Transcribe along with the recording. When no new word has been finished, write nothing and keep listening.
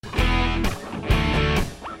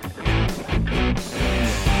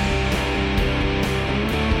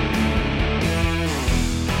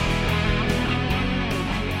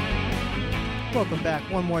Welcome back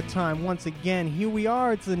one more time. Once again, here we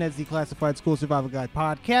are. It's the Ned's Declassified School Survival Guide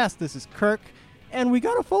podcast. This is Kirk, and we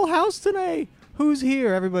got a full house today. Who's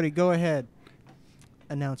here? Everybody, go ahead.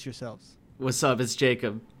 Announce yourselves. What's up? It's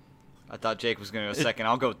Jacob. I thought Jake was going to go second.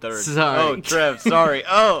 I'll go third. Sorry. Oh, Trev, sorry.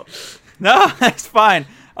 Oh. No, that's fine.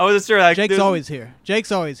 I wasn't sure. Like, Jake's always here.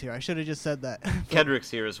 Jake's always here. I should have just said that. Kedrick's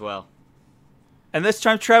here as well. And this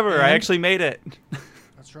time, Trevor, And? I actually made it.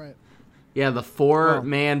 That's right. Yeah, the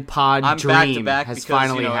four-man pod I'm dream back to back has because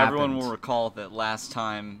finally happened. everyone will recall that last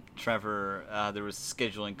time Trevor, there was a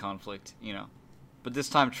scheduling conflict, But this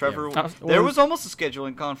time Trevor, there was almost a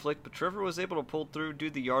scheduling conflict, but Trevor was able to pull through, do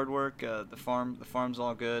the yard work, the farm's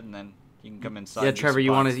all good, and then you can come inside. Yeah, Trevor,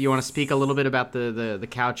 you want to speak a little bit about the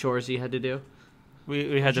cow chores you had to do?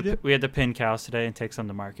 We had to pin cows today and take some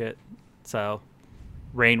to market. So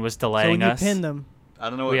rain was So delaying when you us. pin them, I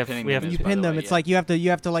don't know what pinning them is, you by pin the them. way, It's yeah. like you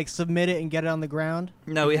have to like submit it and get it on the ground.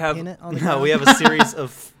 No, we have pin it on the ground? we have a series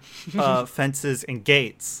of fences and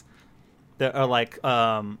gates that are like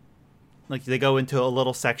they go into a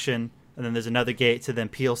little section, and then there's another gate to then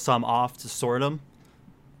peel some off to sort them.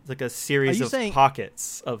 It's like a series of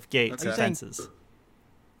pockets of gates and fences.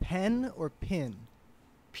 Pen or pin?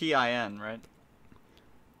 PIN, right?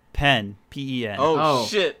 Pen, P-E-N. Oh,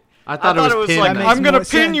 shit. I thought it was pin. Like, That I'm makes going to more pin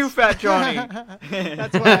sense. you, Fat Johnny.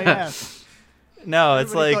 That's why I asked. No,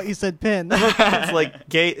 it's Everybody like thought you said pin.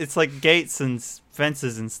 it's like gates and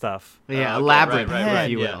fences and stuff. Yeah, okay, a labyrinth, right,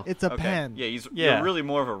 if you yeah. will. It's a Okay. pen. Yeah, Yeah. you're really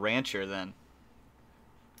more of a rancher then.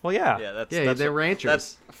 Well, yeah. Yeah, They're ranchers.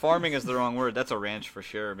 That's farming is the wrong word. That's a ranch for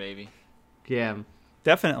sure, baby. Yeah.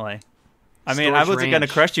 Definitely. I mean, I Storch wasn't going to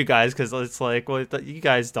Ranch. crush you guys because it's like, well, you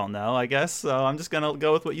guys don't know, I guess. So I'm just going to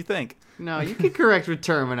go with what you think. No, you can correct with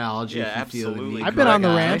terminology Yeah, if you feel the absolutely. need. I've been on the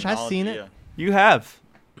Correct. ranch. I've seen it. Yeah. You have.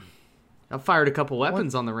 I've fired a couple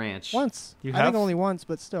weapons on the ranch. Once. You I have? think only once,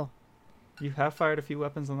 but still. You have fired a few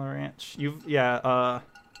weapons on the ranch.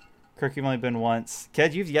 Kirk, you've only been once.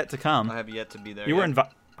 Ked, you've yet to come. I have yet to be there. You were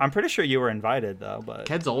yet. I'm pretty sure you were invited, though. But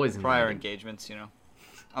Ked's always Prior invited. engagements,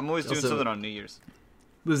 I'm always doing Also- something on New Year's.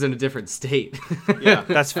 Lives in a different state. Yeah,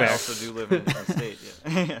 That's fair. I also do live in a state.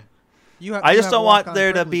 Yeah. I just don't want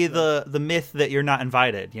there to be the myth that you're not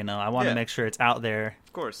invited. I want to Yeah. make sure it's out there.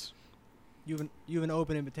 Of course. You have an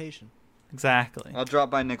open invitation. Exactly. I'll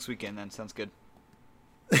drop by next weekend. Then sounds good.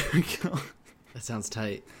 There we go. That sounds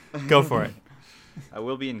tight. Go for it. I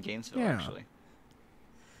will be in Gainesville Yeah. actually.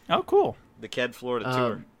 Oh, cool. The KED Florida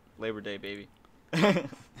tour, Labor Day, baby.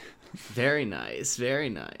 Very nice, very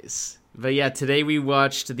nice. But yeah, today we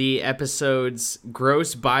watched the episodes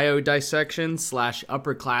Gross Bio Dissection /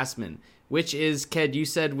 Upperclassmen, which is, Ked, you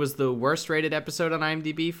said was the worst rated episode on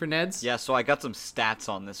IMDb for Ned's? Yeah, so I got some stats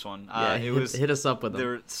on this one. Hit us up with them. There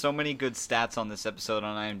were so many good stats on this episode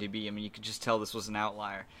on IMDb. I mean, you could just tell this was an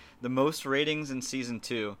outlier. The most ratings in season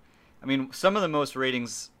 2. I mean, some of the most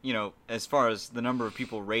ratings, as far as the number of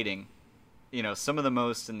people rating, some of the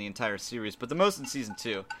most in the entire series, but the most in season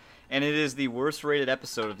 2. And it is the worst rated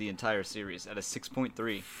episode of the entire series at a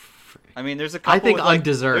 6.3. I mean, there's a couple. I think with, like,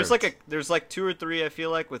 undeserved. There's like 2 or 3 I feel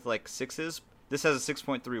like with like 6s. This has a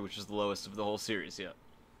 6.3, which is the lowest of the whole series. Yeah.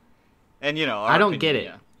 And I don't get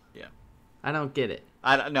it. Yeah. I don't get it.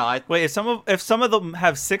 I don't know. Wait, if some of them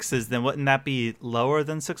have 6s, then wouldn't that be lower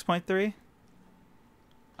than 6.3?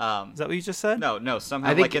 Is that what you just said? No. Some I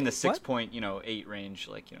have think- like in the what? 6.8 range,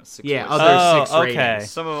 like 6. Yeah, point other 6 okay. ratings.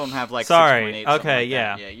 Some of them have like Sorry, 6.8. something okay, like that.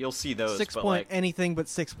 yeah. Yeah, you'll see those. 6 but point like anything but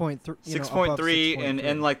 6.3. 6.3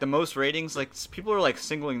 and like the most ratings, like people are like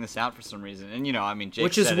singling this out for some reason. And I mean, Jake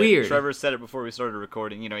Which is said weird. It. Trevor said it before we started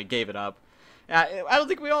recording. He gave it up. I don't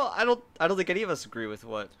think we all. I don't think any of us agree with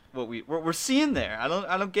what we're seeing there. I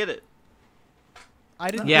don't get it. I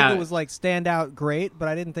didn't Yeah. think it was like stand out great, but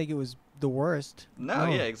I didn't think it was the worst. No,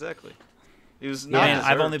 yeah, exactly. It was I not mean, I've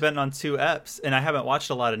deserved. only been on 2 eps, and I haven't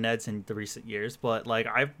watched a lot of Ned's in the recent years, but like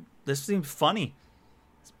this seems funny.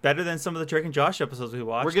 It's better than some of the Drake and Josh episodes we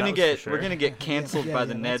watched. We're gonna that was for we're sure. gonna get canceled Yeah, by yeah,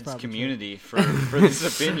 the that's Neds probably community for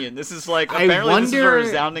this opinion. This is like I apparently this is a wonder-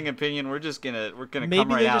 resounding opinion. We're gonna Maybe come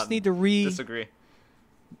right they out just need and to disagree.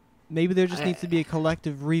 Maybe there just needs to be a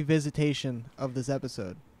collective revisitation of this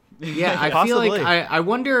episode. Yeah, I feel like Possibly. I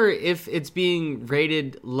wonder if it's being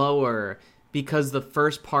rated lower because the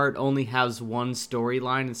first part only has one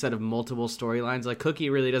storyline instead of multiple storylines. Like Cookie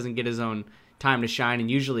really doesn't get his own time to shine,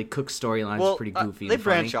 and usually Cook's storyline is pretty goofy. They and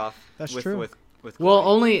funny. branch off. That's with, true. With Well, Gordy.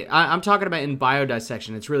 only I'm talking about in bio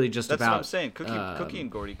dissection. It's really just That's about. what I'm saying. Cookie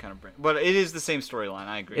and Gordy kind of branch, but it is the same storyline.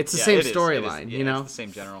 I agree. It's the Yeah, same it is. storyline, Yeah, you know? it's the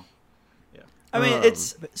same general. I mean,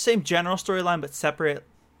 it's same general storyline, but separate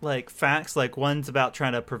like facts. Like one's about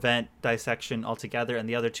trying to prevent dissection altogether, and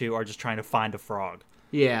the other two are just trying to find a frog.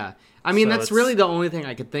 Yeah. I mean, So that's it's- really the only thing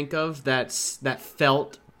I could think of that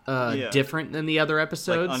felt Yeah. different than the other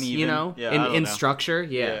episodes, uneven? you know, Yeah, I don't in know. structure.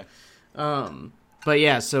 Yeah. But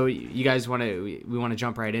yeah, so you guys want to we want to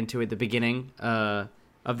jump right into it, the beginning of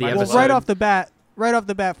the Well, episode. Well, right off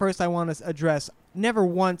the bat, first I want to address. Never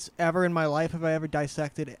once ever in my life have I ever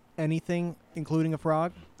dissected anything, including a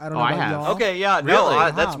frog. I don't know Oh, I about have. y'all. Okay, yeah, Really?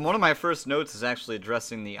 no, that's Wow. one of my first notes is actually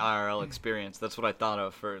addressing the IRL experience. That's what I thought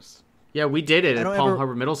of first. Yeah, we did it I at don't Palm ever-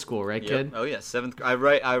 Harbor Middle School, right, kid? Oh yeah, seventh. I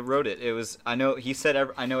wrote it. It was. I know he said.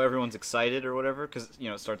 I know everyone's excited or whatever because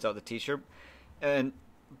it starts out the T-shirt,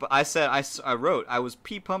 but I said I wrote I was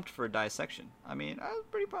pumped for a dissection. I mean, I was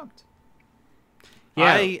pretty pumped. Yeah.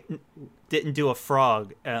 I didn't do a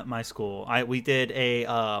frog at my school. We did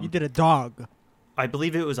a You did a dog. I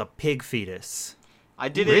believe it was a pig fetus. I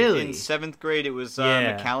did Really? it in 7th grade. It was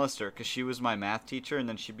Yeah. McAllister because she was my math teacher and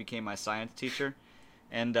then she became my science teacher,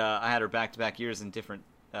 and I had her back-to-back years in different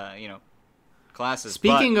classes.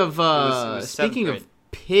 Speaking but of it was seventh speaking grade. of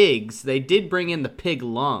pigs, they did bring in the pig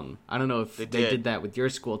lung. I don't know if They they did. did that with your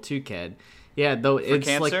school too, Ked. Yeah, though it's like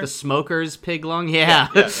cancer? the smoker's pig lung. Yeah.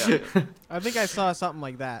 Yeah. I think I saw something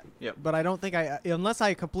like that. Yep. But I don't think unless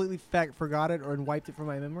I completely forgot it or wiped it from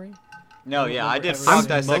my memory. No, I don't yeah, I did remember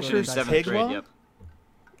frog ever seeing dissection in smokers 7th pig grade. lung? Yep.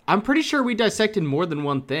 I'm pretty sure we dissected more than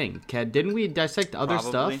one thing, Ked. Didn't we dissect other Probably.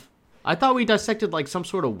 stuff? I thought we dissected like some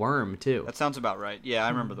sort of worm too. That sounds about right. Yeah, I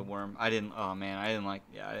remember the worm. I didn't. Oh man, I didn't like.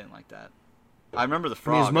 Yeah, I didn't like that. I remember the I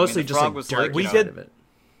frog. mean, it was mostly the just frog like was dirt like We inside did- of it.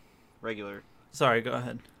 regular. Sorry, go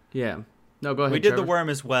ahead. Yeah. No, go ahead. We did the Trevor. worm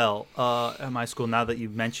as well at my school. Now that you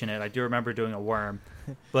mention it, I do remember doing a worm,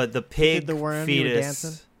 but the pig the worm, you were fetus,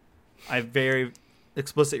 dancing? I very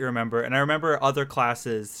explicitly remember, and I remember other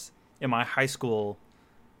classes in my high school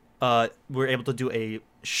were able to do a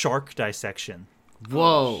shark dissection.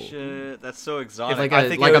 Whoa. Oh, shit, that's so exotic. Like I a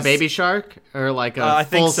think like it a was- baby shark or like a I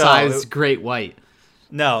think full so. size great white.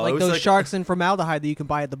 No, Like it was those like sharks in formaldehyde that you can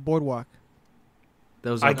buy at the boardwalk.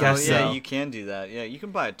 Those I are guess yeah, so. you can do that. Yeah, you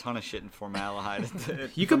can buy a ton of shit in formaldehyde.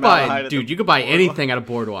 You could Formaldehyde buy, at dude. the You could buy boardwalk. anything at a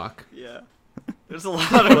boardwalk. Yeah, there's a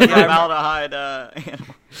lot of formaldehyde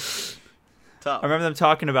animals. Tough. I remember them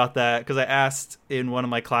talking about that because I asked in one of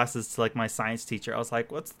my classes to like my science teacher. I was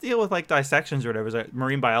like, "What's the deal with like dissections or whatever?" It was a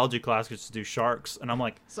marine biology class gets to do sharks, and I'm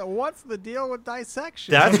like, So what's the deal with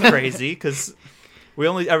dissection? "That's crazy," because we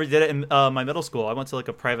only ever did it in my middle school. I went to like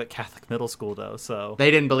a private Catholic middle school though, so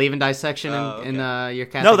They didn't believe in dissection Oh, in your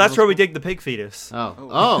Catholic. no, that's middle where we school? dig the pig fetus.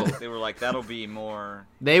 Oh, They were like, that'll be more.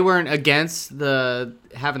 they weren't against the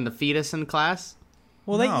having the fetus in class.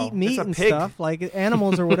 Well, they No, eat meat it's a and pig. stuff, like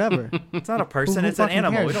animals or whatever. It's not a person; Who it's an fucking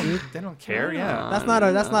animal. cares, dude? They don't care. Yeah, That's not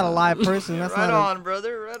a live person. That's Right not on,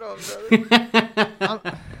 brother. Right on,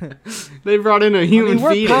 brother. They brought in a I human mean,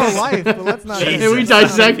 we're fetus. pro-life, but let's not. Jesus. And we let's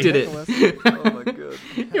not be dissected it. ridiculous. Oh my god.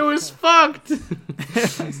 It was fucked. No,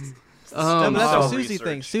 but that's So what Susie research.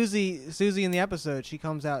 thinks. Susie in the episode, she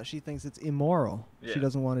comes out. She thinks it's immoral. Yeah. She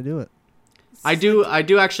doesn't want to do it. I do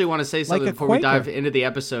actually want to say something a before we Quaker. dive into the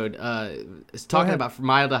episode. Talking ahead. about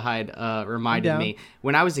formaldehyde reminded down. me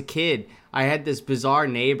when I was a kid. I had this bizarre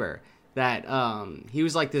neighbor that he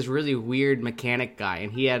was like this really weird mechanic guy,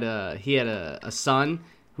 and he had a son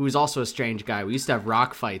who was also a strange guy. We used to have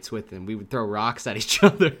rock fights with him. We would throw rocks at each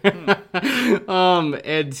other. And in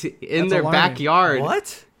That's their alarming. backyard.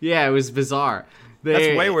 what? Yeah, it was bizarre. That's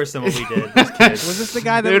They- way worse than what we did as kids. Was this the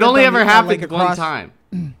guy that It lived only on ever the- happened like one across- time.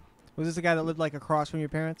 Was this the guy that lived like across from your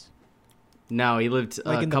parents? No, he lived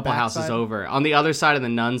Like a in the couple houses backside? over on the other side of the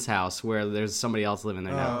nun's house where there's somebody else living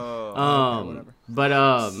there now. Oh.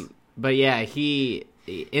 whatever. But yeah, he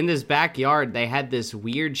in this backyard they had this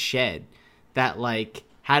weird shed that like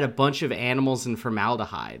had a bunch of animals in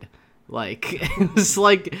formaldehyde. Like it was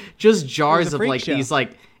like just jars a of freak like show. these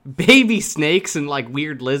like baby snakes and like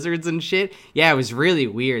weird lizards and shit. Yeah, it was really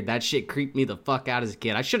weird. That shit creeped me the fuck out as a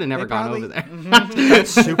kid. I should have never They gone probably- over there. That's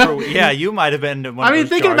super. Yeah, you might have been. One I of mean, those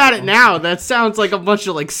thinking jars. about it now, that sounds like a bunch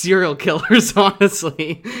of like serial killers,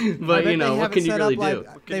 honestly. I But bet you know, they what have can it you set really up like, do?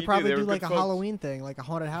 can They you do? probably They do were like good a folks. Halloween thing, like a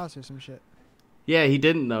haunted house or some shit. Yeah, he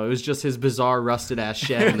didn't though. It was just his bizarre rusted ass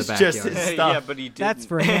shed in the It's backyard. just his- Yeah, stuff. but he didn't. That's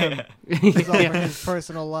for him. It's all for his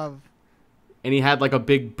personal love. And he had like a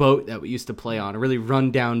big boat that we used to play on, a really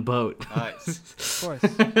run-down boat. Nice. Of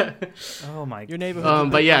course. Oh my. Your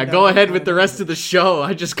neighborhood. But yeah, go ahead with the rest of the show.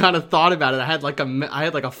 I just kind of thought about it. I had like a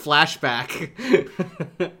flashback.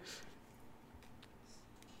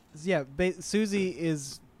 Yeah, Susie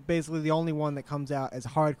is basically the only one that comes out as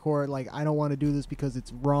hardcore. Like, I don't want to do this because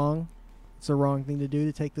it's wrong. It's a wrong thing to do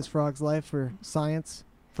to take this frog's life for science,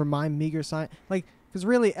 for my meager science. Like, because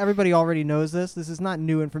really everybody already knows this. This is not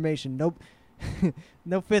new information. Nope.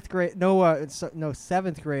 no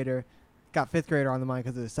seventh grader. Got fifth grader on the mind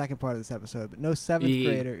because of the second part of this episode, but no seventh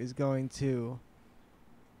grader is going to,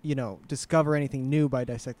 discover anything new by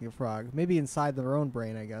dissecting a frog. Maybe inside their own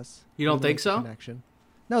brain, I guess. You don't think so? Connection.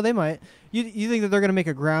 No, they might. You think that they're gonna make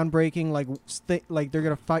a groundbreaking like they're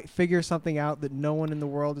gonna figure something out that no one in the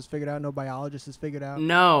world has figured out, no biologist has figured out?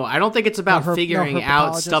 No, I don't think it's about figuring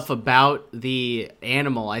out stuff about the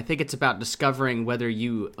animal. I think it's about discovering whether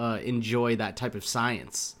you enjoy that type of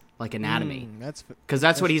science, like anatomy. Because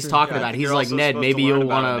that's what he's talking about. He's like, Ned, maybe you'll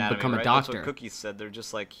want to become a doctor. That's what Cookie said. They're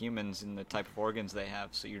just like humans in the type of organs they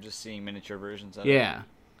have, so you're just seeing miniature versions of it. Yeah.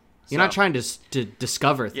 You're not trying to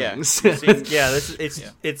discover things.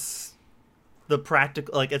 It's the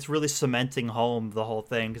practical, like, it's really cementing home the whole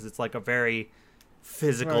thing because it's like a very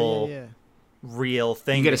physical, real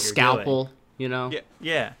thing. You get a scalpel,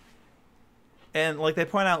 Yeah. And like they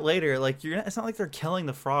point out later, like it's not like they're killing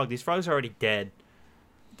the frog. These frogs are already dead.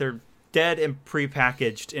 They're dead and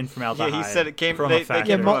prepackaged in formaldehyde. Yeah, he said it came from they a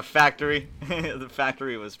came from a factory. The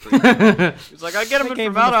factory was pretty cool. He's like, I get them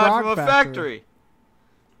in formaldehyde from a factory.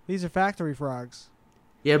 These are factory frogs.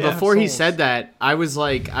 Yeah, before he said that, I was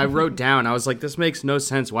like, I wrote down, I was like, this makes no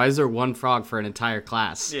sense. Why is there one frog for an entire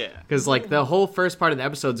class? Yeah. Because, like, the whole first part of the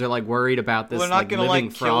episodes are, like, worried about this, living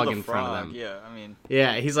frog in front of them. Yeah, I mean.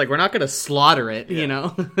 Yeah, he's like, we're not going to slaughter it,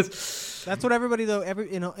 That's what everybody, though,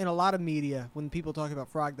 in a lot of media, when people talk about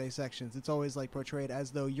frog dissections, it's always, like, portrayed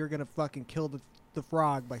as though you're going to fucking kill the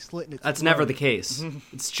frog by slitting its That's throat. never the case.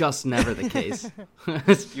 It's just never the case.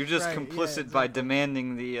 You're just complicit by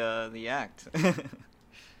demanding the act.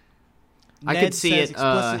 I could see it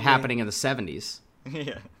happening in the 70s.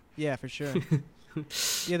 Yeah. Yeah, for sure.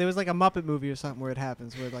 Yeah, there was like a Muppet movie or something where it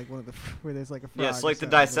happens, where like where there's like a frog. Yeah, so like the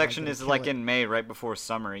dissection is like in May, right before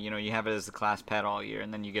summer. You have it as the class pet all year,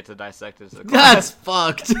 and then you get to dissect it as a class. That's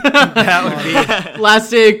fucked. That would be last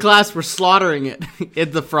day of class. We're slaughtering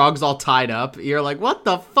it. The frog's all tied up. You're like, what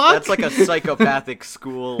the fuck? That's like a psychopathic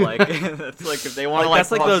school. Like that's like if they want to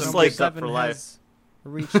that's like those like up for life.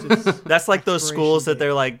 That's like those schools that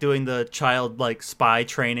they're like doing the child like spy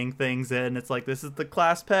training things in. It's like, this is the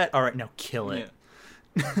class pet. All right, now kill it. Yeah.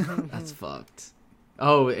 That's fucked.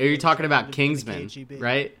 Oh, are you talking about Kingsman,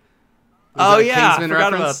 right? Oh yeah, I Kingsman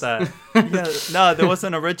forgot reference? about that. No, there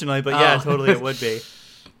wasn't originally, but yeah, totally it would be.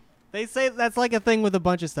 They say that's like a thing with a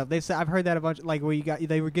bunch of stuff. They say I've heard that a bunch, like where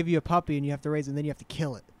they would give you a puppy and you have to raise it and then you have to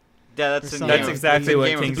kill it. Yeah, That's exactly what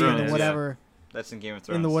Kingsman is. Whatever. That's in Game of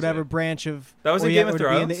Thrones. In the whatever branch of that was in Game of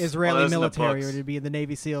Thrones. Be in the Israeli military, or to be in the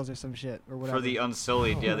Navy SEAls or some shit or whatever. For the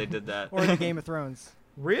Unsullied, yeah, they did that. Or in Game of Thrones.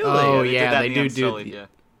 Really? Oh yeah, they do. Yeah.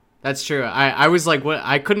 That's true. I was like, what?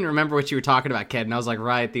 I couldn't remember what you were talking about, Ked, and I was like,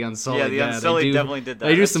 right, the Unsullied. Yeah, the Unsullied definitely did that.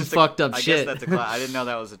 They do some fucked up shit. I guess that's I didn't know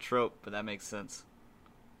that was a trope, but that makes sense.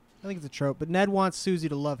 I think it's a trope, but Ned wants Susie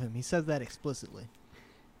to love him. He says that explicitly.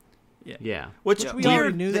 Yeah. Which we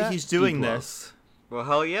already knew that he's doing this. Well,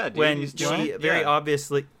 hell yeah, dude. When she very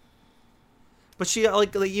obviously, but she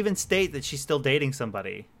like even state that she's still dating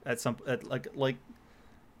somebody like.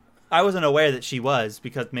 I wasn't aware that she was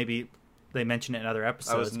because maybe they mentioned it in other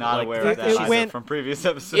episodes. I was not aware of that either from previous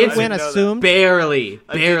episodes. It went assumed. Barely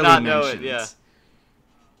did not know mentioned. it. Yeah.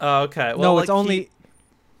 Oh, okay. No, Well,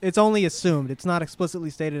 it's only assumed. It's not explicitly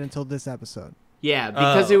stated until this episode. Yeah,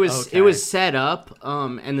 because it was set up,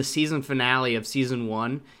 and the season finale of season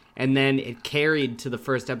 1, and then it carried to the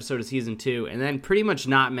first episode of season 2, and then pretty much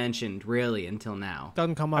not mentioned really until now.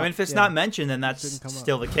 Doesn't come up. I mean, if it's not mentioned, then that's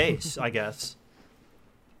still the case, I guess.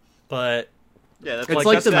 But yeah, that's it's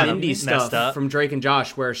like the Mindy stuff from Drake and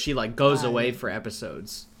Josh, where she like goes away for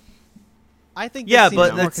episodes. I think this seems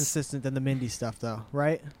but more consistent than the Mindy stuff, though,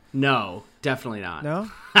 right? No, definitely not. No?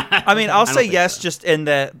 I mean, I'll say yes, just in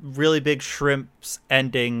that really big shrimps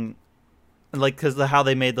ending, like, because how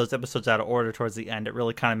they made those episodes out of order towards the end, it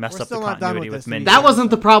really kind of messed up the continuity with Mindy. That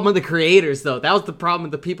wasn't the problem with the creators, though. That was the problem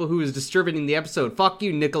with the people who was distributing the episode. Fuck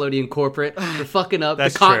you, Nickelodeon corporate, for fucking up the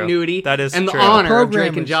continuity that is and true. the honor of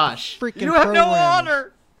Drake and Josh. You have no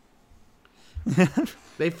honor.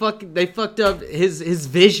 They fucked up his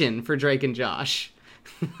vision for Drake and Josh.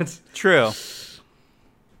 True.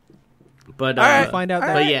 But find out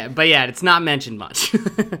that. But yeah, it's not mentioned much.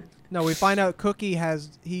 No, we find out Cookie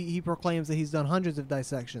he proclaims that he's done hundreds of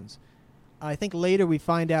dissections. I think later we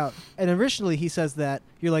find out, and originally he says that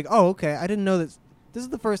you're like, oh, okay, I didn't know that. This is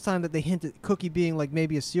the first time that they hint at Cookie being like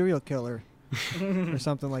maybe a serial killer or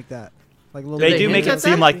something like that. Like they do make it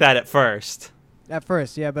seem like that at first. At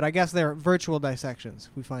first, yeah, but I guess they're virtual dissections.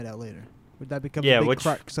 We find out later. Would that become the big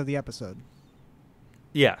crux of the episode?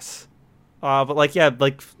 Yes. But like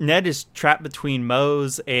Ned is trapped between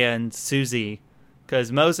Mose and Susie because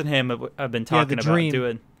Mose and him have been talking about dream.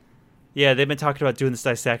 doing. Yeah, they've been talking about doing this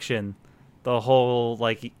dissection the whole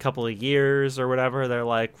like couple of years or whatever. They're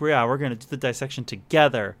like, yeah, we're gonna do the dissection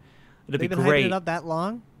together. It'd be They've been great. hyping it up that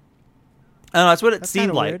long? I don't know, that's what it That's seemed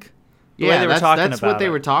kinda like. weird. The way they were talking that's about what they it.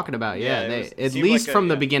 were talking about. Yeah, Yeah, it at seemed least like from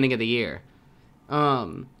the yeah. beginning of the year.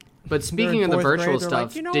 But speaking They're of in the fourth virtual grade, they're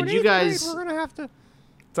like, stuff, you know, did in you eighth grade, guys we're gonna have to.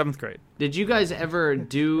 7th grade. did you guys ever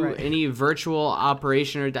do Right. any virtual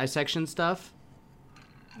operation or dissection stuff?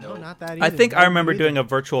 No, not that. I either. think I Not remember either. doing a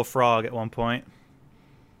virtual frog at one point.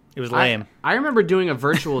 It was lame. I remember doing a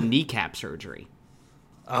virtual kneecap surgery.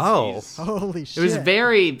 Oh. Jeez. Holy shit! It was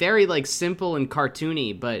very, very like simple and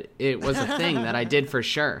cartoony, but it was a thing that I did for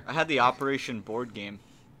sure. I had the Operation board game.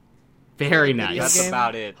 Very Video nice. That's game?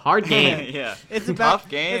 about it. Hard game. Yeah. It's about. Tough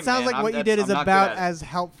game, It sounds man. like what you I'm did is not about good at it. as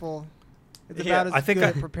helpful. It's Yeah. about as I think good I-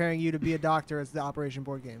 at preparing you to be a doctor as the Operation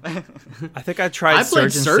board game. I think I tried I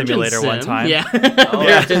played Surgeon Simulator Sim. one time. Yeah. Oh, There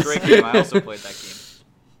that's it a is. great game. I also played that game.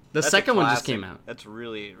 The That's a second one just classic. came out. That's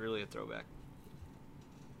really, really a throwback.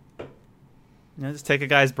 You know, just take a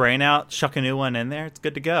guy's brain out, chuck a new one in there. It's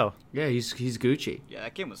good to go. Yeah, he's Gucci. Yeah,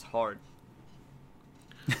 that game was hard.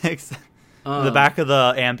 The back of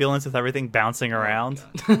the ambulance with everything bouncing around.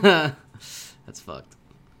 That's fucked.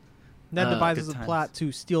 Ned devises good a times. plot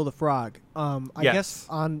to steal the frog. I Yes. guess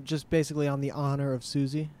on just basically on the honor of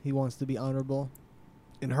Susie. He wants to be honorable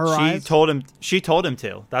in her She eyes. told him. She told him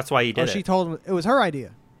to. That's why he did it. She told him it was her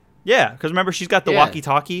idea. Yeah, because remember she's got the Yeah.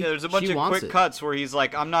 walkie-talkie. Yeah, there's a bunch She of wants quick it. cuts where he's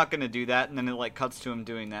like, "I'm not gonna do that," and then it like cuts to him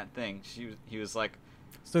doing that thing. He was like,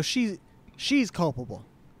 So she's culpable.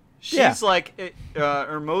 she's Yeah. like,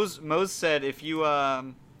 or Mose said, if you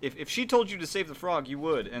if she told you to save the frog, you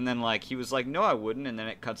would, and then like he was like, "No, I wouldn't," and then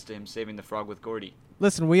it cuts to him saving the frog with Gordy.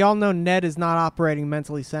 Listen, we all know Ned is not operating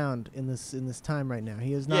mentally sound in this time right now.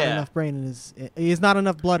 He has not Yeah. enough brain in his. He has not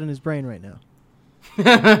enough blood in his brain right now.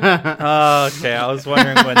 Okay, I was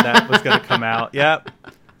wondering when that was going to come out. Yep.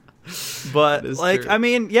 But That is like, true. I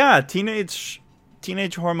mean, yeah, teenage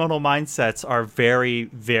hormonal mindsets are very,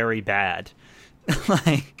 very bad.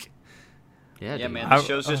 Like, Yeah, Yeah, dude. man, the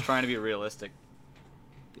show's just trying to be realistic.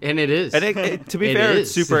 And it is. and to be It fair, is.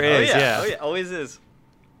 it super is. Yeah. Oh yeah, always is.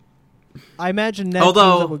 I imagine Ned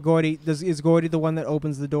Although- teams up with Gordy. Is Gordy the one that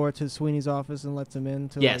opens the door to Sweeney's office and lets him in?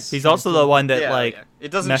 To, Yes. like, He's also the one that Yeah, like yeah.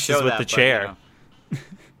 It doesn't messes show with that, the but, chair.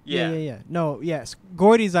 you know. Yeah. No, yes.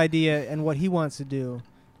 Gordy's idea and what he wants to do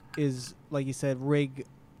is, like you said, rig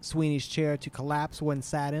Sweeney's chair to collapse when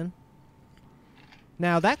sat in.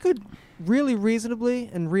 Now, that could really reasonably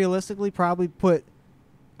and realistically probably put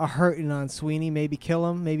a hurting on Sweeney, maybe kill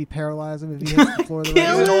him, maybe paralyze him if he hits the floor. The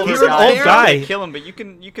Kill right He's way. an He's older an guy. old You guy. can't kill him, but you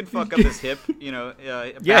can fuck up his hip. You know. Yeah,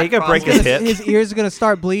 he back could break his problem. hip. His ears are going to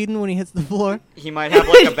start bleeding when he hits the floor. He might have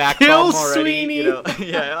like a back Kill problem already. Sweeney. You know?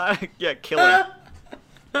 yeah, kill him.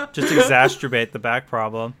 just exacerbate the back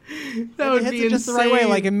problem. That If would he hits be it just the right way, insane.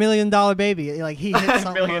 like $1 million baby. Like he hits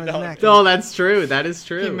something on his $1 neck. Oh, that's true. That is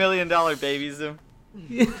true. He $1 million babies him.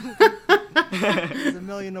 It's $1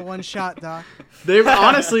 million to one shot, Doc. They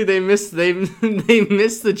honestly they missed they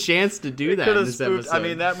missed the chance to do that in Could've this spooked- episode. I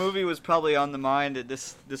mean, that movie was probably on the mind at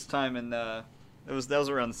this time, and that was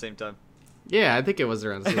around the same time. Yeah, I think it was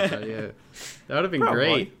around the same time. Yeah, that would have been Probably.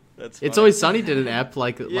 great. That's It's funny. Always Sunny did an ep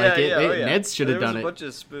like it. Oh, yeah. Ned should have done There it. was a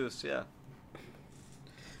bunch of spoofs. Yeah.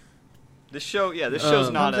 This show's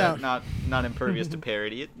not Comes out. not impervious to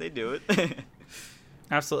parody. They do it.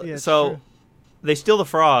 Absolutely. Yeah, it's So true. they steal the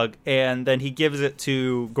frog, and then he gives it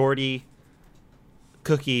to Gordy,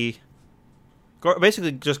 Cookie,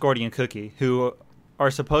 basically just Gordy and Cookie, who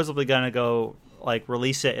are supposedly going to go like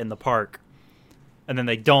release it in the park, and then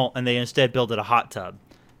they don't, and they instead build it a hot tub.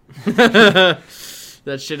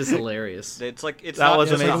 That shit is hilarious. It's like it's That not was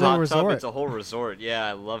just a amazing. hot Resort. tub. It's a whole resort. Yeah,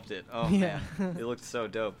 I loved it. Oh Yeah. man, it looked so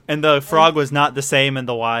dope. And the frog was not the same in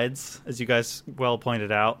the wides, as you guys well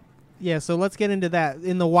pointed out. Yeah, so let's get into that.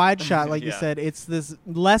 In the wide shot, like you Yeah. said, it's this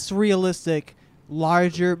less realistic,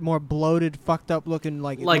 larger, more bloated, fucked up looking,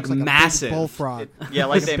 like it Like looks like massive. a big bullfrog. Yeah,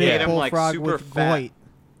 like a they big made him like bullfrog super with fat. goit,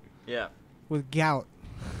 Yeah. with gout.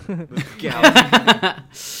 Yeah.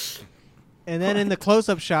 And then in the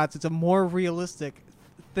close-up shots, it's a more realistic,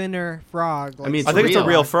 thinner frog. I mean, I think it's a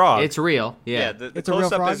real frog. It's real. Yeah, Yeah. the It's a real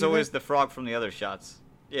close up frog, is you always think? the frog from the other shots.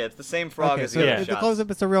 Yeah, it's the same frog Okay, as so the yeah. other the shots.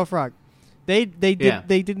 close-up, it's a real frog. They Yeah.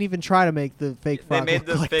 didn't even try to make the fake They frog. made look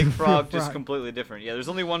the like fake real frog just frog. completely different. Yeah, there's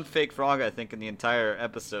only one fake frog I think in the entire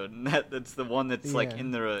episode, and that's the one that's like Yeah.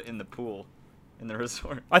 in the pool, in the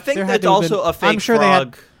resort. I think There had that's to have also been- a fake I'm sure they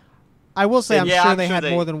had- frog. I will say, I'm Yeah, sure I'm they sure had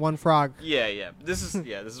they- more than one frog. Yeah. This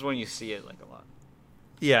is when you see it like a lot.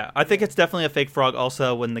 Yeah, I think it's definitely a fake frog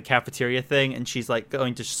also when the cafeteria thing and she's like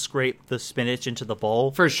going to scrape the spinach into the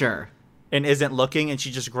bowl For sure. and isn't looking and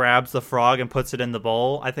she just grabs the frog and puts it in the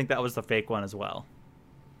bowl. I think that was the fake one as well.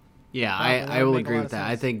 Yeah, That I would will make a agree lot with of that. I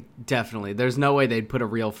sense. think definitely. There's no way they'd put a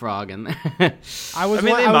real frog in there. I was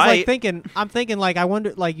they like might. thinking. I'm thinking like I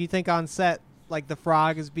wonder like you think on set like the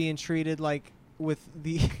frog is being treated like with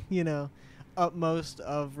the utmost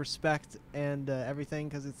of respect and everything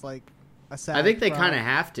because it's like a SAG. I think they frog. kind of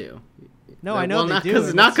have to. No, I know they not do. Cause,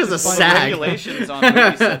 and not it's because of just Well, funny. the SAG. regulations on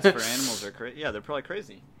movie sets for animals are crazy. Yeah, they're probably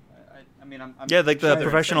crazy. I mean, I'm Yeah, like sure the they're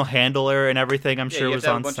professional insane. handler and everything I'm Yeah, sure you have was to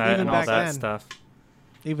have a on bunch of set people and all back that then. stuff.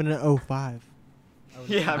 Even in 05.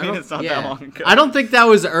 Yeah, I mean, it's not that long ago. I don't think that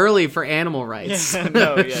was early for animal rights. Yeah,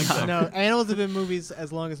 no, yeah, exactly. No, animals have been movies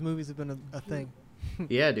as long as movies have been a thing.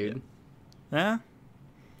 Yeah, dude. Yeah.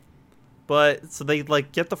 But so they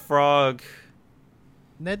like get the frog.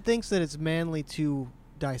 Ned thinks that it's manly to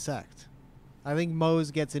dissect. I think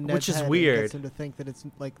Mose gets in Ned's Which is head and weird. gets him to think that it's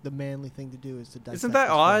like the manly thing to do is to dissect. Isn't that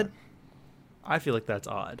this odd? frog. I feel like that's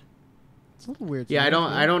odd. It's a little weird. to Yeah, me,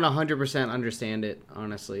 I don't 100% understand it,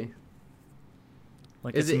 honestly.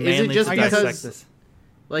 Like Is it's it manly just to because- dissect this.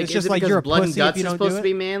 Like, It's is just it like because you're a blood and pussy if guts you is don't supposed do to it?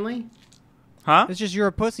 be manly? Huh? It's just you're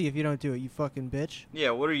a pussy if you don't do it. You fucking bitch.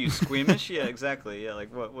 Yeah, what are you, squeamish? Yeah, exactly. Yeah,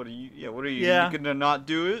 like what are you? Yeah, what are you? Yeah. You gonna not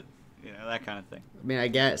do it? You know, that kind of thing. I mean, I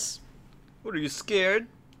guess. What are you scared?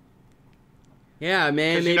 Yeah,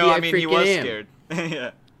 man. 'Cause, Maybe you know, I I mean, he freaking was am. scared.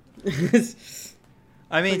 Yeah,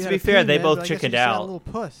 I mean, You to gotta be fair, pee, they man, both but I guess you're chickened just a out. little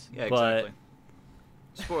puss. yeah, But- exactly.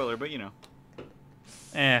 Spoiler, but you know.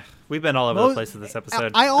 We've been all over Mose- the place with this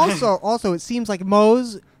episode. I also it seems like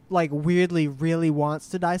Mose like weirdly really wants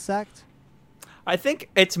to dissect. I think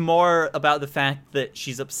it's more about the fact that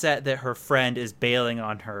she's upset that her friend is bailing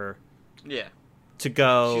on her Yeah. to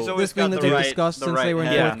go. She's always This thing got that the they right, discussed the since right they were in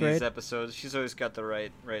head fourth in grade. these episodes. She's always got the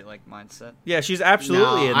right like mindset. Yeah, she's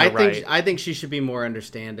absolutely in the I right. think I think she should be more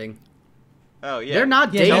understanding. Oh yeah. They're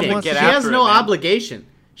not Yeah, no one dating. wants She to get has after no it, man. obligation.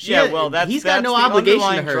 Yeah, well, he's got no the obligation to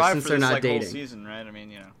underlying her drive since for they're this, not like, whole dating. season, right? I mean,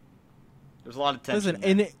 you know, there's a lot of tension. Listen,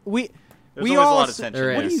 there. and we There's we always all a lot of s- tension.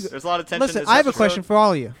 There what do is. you, There's a lot of tension. listen, this I have a episode. question for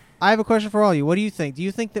all of you. What do you think? Do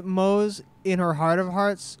you think that Mose, in her heart of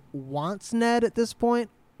hearts, wants Ned at this point,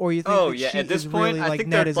 or you think Oh that yeah, she at this is point, really, I like, think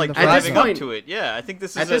Ned they're is like in the At this driving point- up to it. Yeah, I think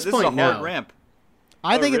this at is this this is a point, hard no. ramp.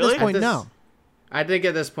 I think at this really? point, At this- no. I think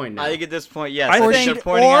at this point, no. I think at this point, yes. I I think- think they're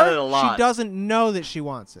pointing at it a or lot. she doesn't know that she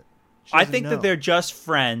wants it. She I doesn't think know. that they're just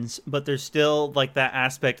friends, but there's still like that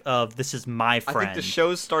aspect of this is my I friend. think the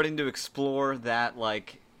show's starting to explore that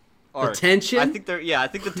like arc. tension? I think I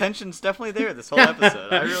think the tension's definitely there this whole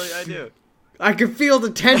episode. I do. I can feel the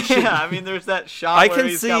tension. Yeah, I mean, there's that shot I where can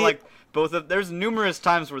he's see- got like both of. There's numerous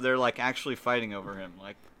times where they're like actually fighting over him.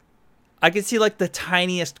 Like, I can see like the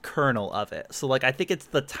tiniest kernel of it. So like I think it's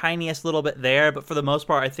the tiniest little bit there, but for the most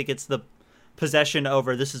part I think it's the possession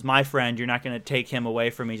over this is my friend, you're not going to take him away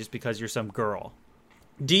from me just because you're some girl.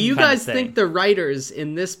 Do you kind of guys thing. think the writers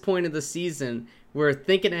in this point of the season were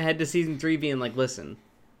thinking ahead to season 3 being like, listen,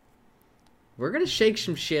 we're going to shake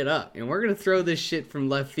some shit up and we're going to throw this shit from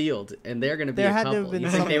left field and they're going to be There a had to have couple. been You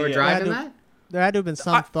think they were something- driving there had that? There had to have been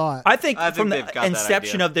some thought. I think I think from the they've got that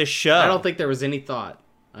inception idea. of this show. I don't think there was any thought.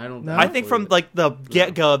 I don't. No? I think from like the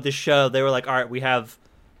get-go of the show, they were like, all right, we have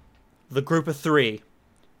the group of 3.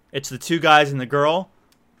 It's the 2 guys and the girl.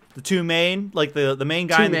 The 2 main, like the main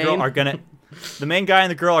guy Two and the girl main. are gonna, the main guy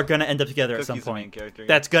and the girl are gonna end up together at some Cookie's the main point. character, yeah.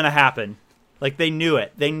 That's gonna happen. Like they knew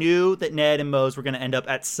it. They knew that Ned and Mose were gonna end up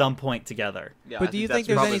at some point together. Yeah, But I do you that's think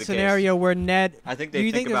there's probably any the case. scenario where Ned? I think Do they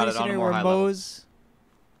you think think there's about any it on a scenario more where high level.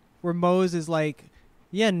 Mose is like,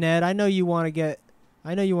 yeah, Ned, I know you want to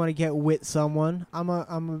get with someone. I'm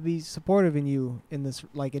gonna be supportive in you in this,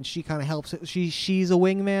 like, and she kind of helps. She's a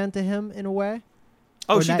wingman to him in a way.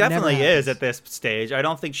 Oh, Or she that never definitely is happens. at this stage. I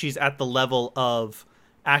don't think she's at the level of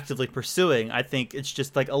actively pursuing. I think it's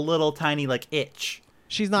just like a little tiny like itch.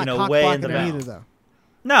 She's not You know, cock way in blocking the him back. either, though.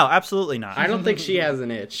 No, absolutely not. I don't think she has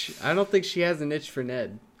an itch. I don't think she has an itch for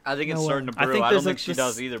Ned. I think it's No way. starting to I brew. think I, there's don't a- think she this-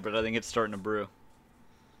 does either, but I think it's starting to brew.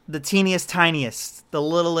 The teeniest, tiniest, the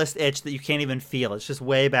littlest itch that you can't even feel. It's just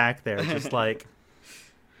way back there. Just like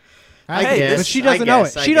I Hey, guess, but she doesn't know I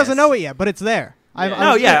it. She doesn't guess. know it yet, but it's there. Yeah.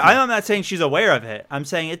 no, yeah. I'm not saying she's aware of it. I'm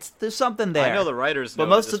saying there's something there. I know the writers But know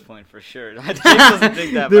most at this of- point for sure. James doesn't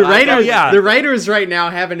think that. The but I writers, definitely- yeah. the writers right now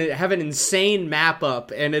have an insane map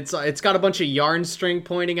up, and it's got a bunch of yarn string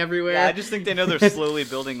pointing everywhere. Yeah, I just think they know they're slowly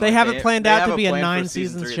building. They like, have it planned they out have to be a plan for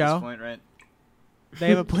 9-season season 3 show. At this point, right? They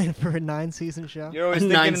have a plan for a 9-season show. You're always A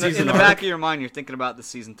thinking in the 9-season back arc. of your mind. You're thinking about the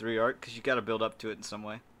season 3 arc because you got to build up to it in some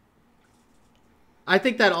way. I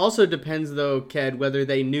think that also depends, though, Ked, whether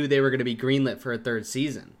they knew they were going to be greenlit for a third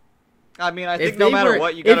season. I mean, I If think no they matter were-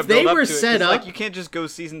 what, you got to if they build up were to it. set 'Cause, up- like, you can't just go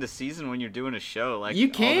season to season when you're doing a show. Like You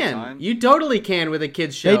all the can. time. You totally can with a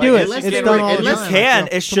kid's show. They do it. Unless It's they done were, all the unless, time. You can.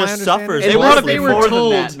 To It's my just understanding. suffers. They Unless want to they be were more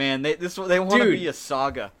told- than that, man. They want to Dude. be a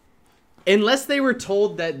saga. unless they were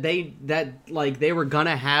told that they were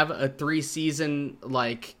gonna have a 3-season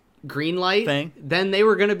green light Thing. then they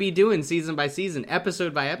were gonna be doing season by season,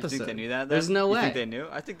 episode by You episode. think they knew that? There's then? no You way. think they knew?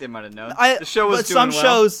 I think they might have known. I, The show was but some doing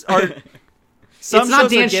well. shows are. Some It's not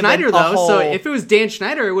shows are Dan given Schneider a though, so whole- if it was Dan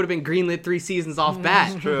Schneider, it would have been greenlit 3 seasons off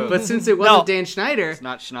bat. true. But since it wasn't No. Dan Schneider, It's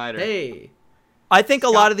not Schneider. hey, I think a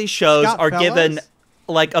lot of these shows Scott are Fellas? given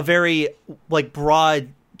like a very broad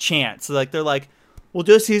chance. So, they're like, we'll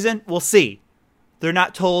do a season, we'll see. They're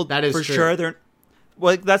not told That is for true. sure. They're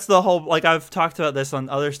that's the whole I've talked about this on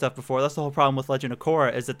other stuff before. That's the whole problem with Legend of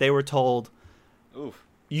Korra is that they were told Oof.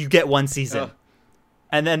 you get one season. Ugh.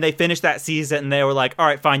 And then they finished that season and they were like, all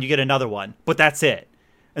right, fine, you get another one. But that's it.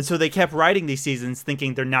 And so they kept writing these seasons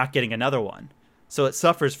thinking they're not getting another one. So it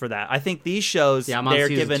suffers for that. I think these shows, yeah, I'm on they're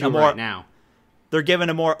season given 2 a more right now. they're given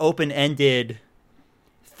a more open-ended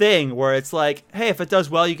thing where it's like, hey, if it does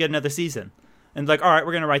well, you get another season. And like, all right,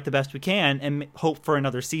 we're going to write the best we can and hope for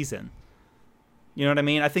another season. You know what I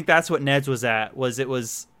mean? I think that's what Ned's was at, it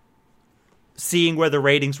was seeing where the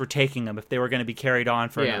ratings were taking them, if they were going to be carried on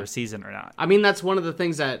for Yeah. another season or not. I mean, that's one of the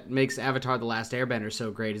things that makes Avatar: The Last Airbender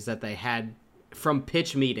so great is that they had from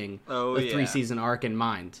pitch meeting Oh, a yeah. 3-season arc in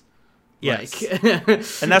mind. Yes. Like-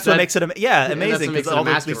 And that's what makes it, that's amazing, what makes because it a all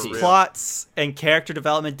these masterpiece. plots and character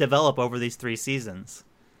development develop over these 3 seasons.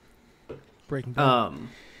 Breaking Bad.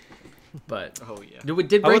 But Oh yeah. did I would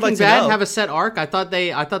Breaking like to Bad know. have a set arc? I thought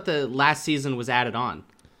the last season was added on.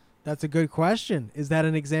 That's a good question. Is that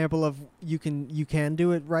an example of you can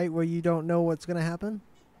do it right where you don't know what's going to happen?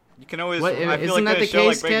 You can always. What, I feel isn't like that with a the show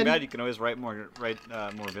case, like Breaking Ken? Bad, you can always write more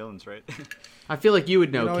villains, right? I feel like you would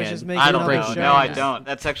You know, can always Ken. just make I it don't another know. show. No, I Yeah. don't.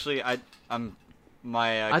 That's actually I'm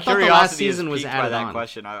my I thought the last curiosity is season was piqued by added that on.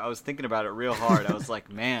 question. I was thinking about it real hard. I was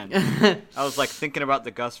like, man, I was like thinking about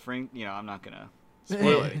the Gus Fring. You know, I'm not gonna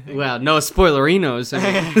spoil anything. Well, no spoilerinos. I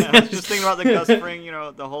mean, I was just thinking about the Gus Fring. You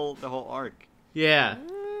know, the whole arc. yeah.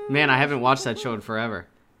 Man, I haven't watched that show in forever.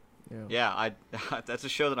 Yeah, that's a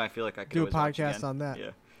show that I feel like I could Do a always watch podcast again. on that. Yeah.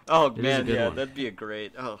 Oh is a man, good yeah, one. that'd be a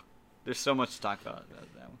great. Oh, there's so much to talk about that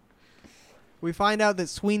one. We find out that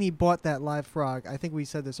Sweeney bought that live frog. I think we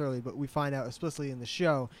said this earlier, but we find out explicitly in the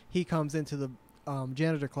show. He comes into the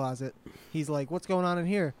janitor closet. He's like, "What's going on in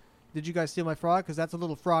here? Did you guys steal my frog? Because that's a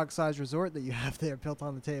little frog-sized resort that you have there built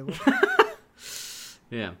on the table."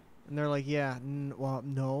 Yeah. And they're like, "Yeah, well,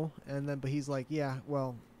 no." And then, but he's like, "Yeah,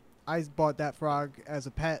 well, I bought that frog as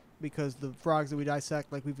a pet because the frogs that we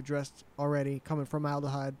dissect, like we've addressed already, coming from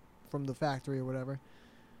aldehyde from the factory or whatever.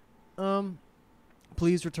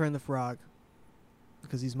 Please return the frog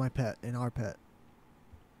because he's my pet and our pet,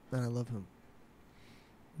 and I love him."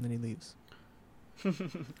 And then he leaves.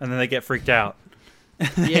 And then they get freaked out.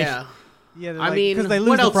 Yeah. Yeah, I mean, because they lose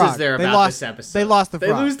what the else frog. is there They about lost, this episode? They lost the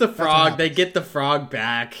frog. They lose the That's what frog. They happens. get the frog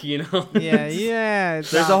back, you know? Yeah.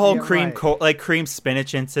 It's There's not- a whole yeah, cream right. cream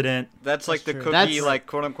spinach incident. That's like the true. cookie, That's- like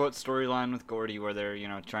quote unquote storyline with Gordy, where they're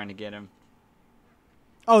trying to get him.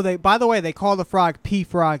 Oh, by the way, they call the frog P.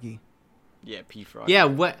 Froggy. Yeah, P Frog. Yeah,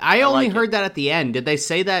 what I only like it. heard that at the end. Did they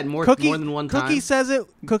say that more than one time? Cookie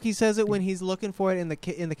says it when he's looking for it in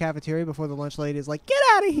the cafeteria before the lunch lady is like, "Get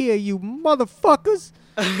out of here, you motherfuckers!"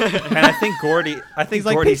 And I think Gordy He's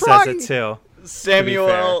like, Gordy "P. says Froggy." it too. Samuel.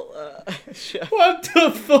 What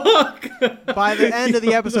the fuck? By the end of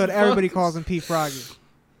the episode, everybody calls him P. Froggy,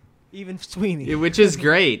 even Sweeney. Yeah, which is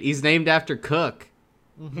great. He's named after Cook.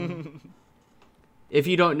 If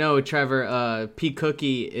you don't know, Trevor, P.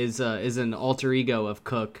 Cookie is an alter ego of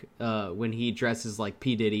Cook when he dresses like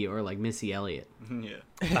P. Diddy or like Missy Elliott. Yeah.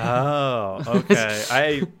 Oh, okay. I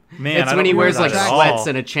It's don't when he remember wears that like at sweats all.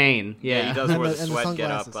 and a chain. Yeah, Yeah, he does And wear the- the and the sweat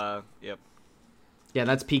get up. sunglasses. Yep. Yeah,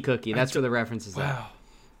 that's P. Cookie. That's where the reference is at. Wow.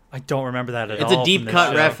 I don't remember that at all. It's a from deep this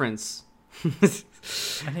cut show. reference. I need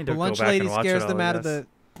to The go lunch back lady and watch scares it them all, out I of the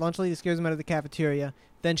guess. lunch lady scares them out of the cafeteria.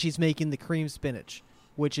 Then she's making the cream spinach,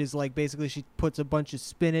 which is like basically she puts a bunch of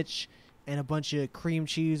spinach and a bunch of cream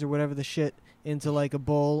cheese or whatever the shit into like a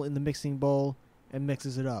bowl in the mixing bowl and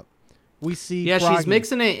mixes it up. We see Yeah, Froggy. she's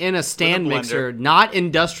mixing it in a stand blender. mixer, not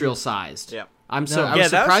industrial sized. Yeah. I'm No. I Yeah,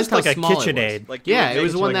 was that was surprised just like how a small it was. KitchenAid. Like you Yeah, would it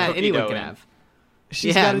was make, one like, that cookie anyone dough could in. have.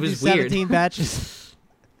 She's Yeah, got it to do was weird. 17 batches.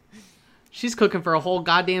 She's cooking for a whole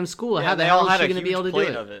goddamn school. Yeah, How the they all hell is had she a going to be huge able to do plate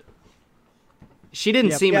it? of it. She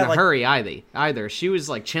didn't Yep. seem Yeah, in a like- hurry either. She was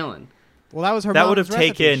like chilling. Well, that was her That mom's would have recipe,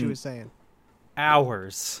 taken- she was saying.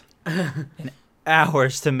 Hours. And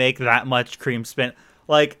hours to make that much cream spinach.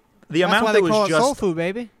 Like the That's amount why that they call was it just soul food,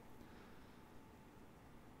 baby.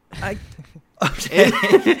 Okay.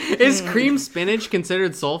 Is cream spinach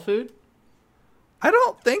considered soul food? I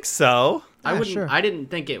don't think so. I Yeah, wouldn't. sure. I didn't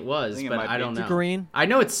think it was, I think it but might I be. don't It's know. green. I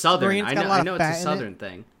know it's southern. green, it's I got a know. lot I of know it's a fat in it. southern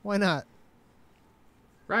thing. Why not?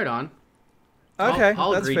 Right on. Okay,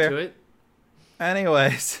 I'll that's agree fair. to it.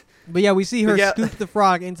 Anyways, But yeah, we see her But yeah. scoop the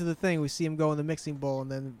frog into the thing. We see him go in the mixing bowl,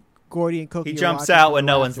 and then Gordy and Cookie he are jumps watching out from when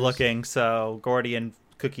the no one's rafters. looking, so Gordy and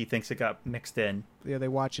Cookie thinks it got mixed in. Yeah, they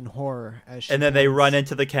watch in horror as she And then they pans. run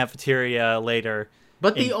into the cafeteria later.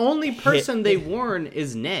 But the And only person they warn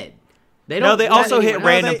is Ned. They No, don't. they let also hit anyone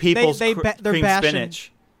random else. people's they're cream bashing-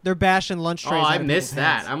 spinach. They're bashing lunch Oh, trays. I out of missed people's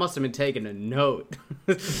that. hands. I must have been taking a note.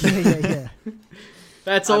 yeah.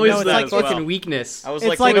 That's I always missed my that as fucking well. weakness. I was It's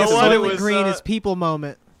like, like you a know what? It Soylent was Green is people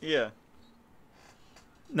moment. yeah.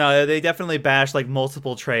 No, they definitely bashed like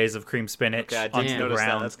multiple trays of cream spinach Okay, I onto didn't the notice that.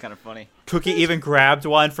 ground. That's kind of funny. Cookie even grabbed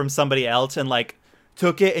one from somebody else and like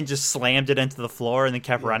took it and just slammed it into the floor and then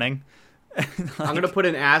kept running. I'm gonna put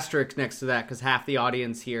an asterisk next to that because half the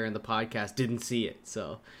audience here in the podcast didn't see it.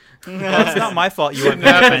 So Well, it's not my fault you weren't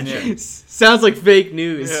paying attention. sounds like fake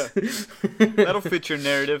news. Yeah. That'll fit your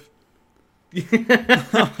narrative.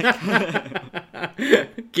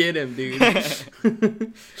 Get him,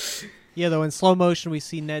 dude. Yeah, though in slow motion we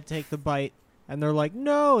see Ned take the bite, and they're like,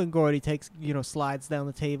 "No!" And Gordy takes, slides down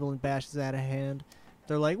the table and bashes out a hand.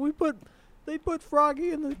 They're like, They put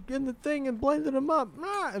Froggy in the thing and blended him up."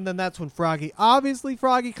 Ah! And then that's when Froggy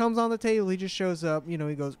comes on the table. He just shows up. He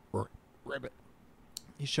goes, "Ribbit."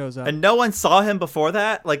 He shows up. And no one saw him before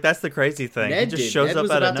that? Like, that's the crazy thing. Ned he just did. show Ned up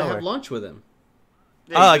was out about of to nowhere. have lunch with him.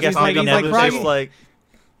 Oh, I guess He's like- maybe he's Ned like was just Froggy. like...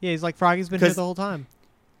 Yeah, he's like, Froggy's been here 'Cause- the whole time.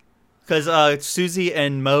 Because Susie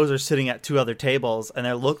and Mose are sitting at two other tables, and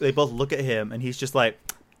they both look at him, and he's just like,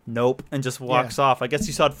 nope, and just walks off. I guess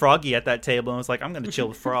he saw Froggy at that table and was like, I'm going to chill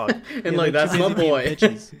with Frog. And like, they're that's too my busy being boy.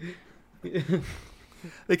 bitches.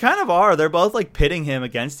 They kind of are. They're both like pitting him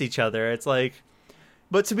against each other. It's like,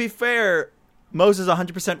 but to be fair, Mose is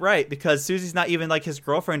 100% right, because Susie's not even like his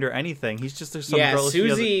girlfriend or anything. He's just some Yeah, girl.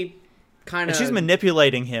 Susie kind And of. she's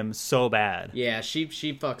manipulating him so bad. Yeah, she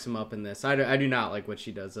fucks him up in this. I do not like what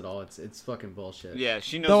she does at all. It's fucking bullshit. Yeah,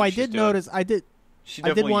 she knows. Though what I she's did doing. notice, I did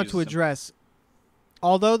Definitely want to uses him. address,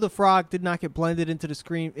 although the frog did not get blended into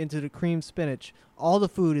the cream spinach, all the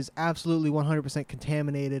food is absolutely 100%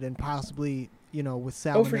 contaminated and possibly, with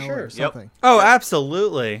salmonella Oh, for sure. or Yep. something. Oh,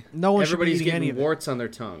 absolutely. No one Everybody's should be eating any getting of it. warts on their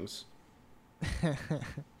tongues.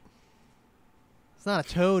 It's not a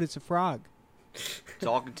toad, it's a frog. It's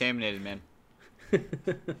all contaminated, man.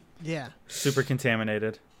 Yeah. Super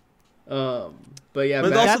contaminated. But yeah,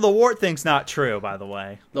 But back- also the wart thing's not true, by the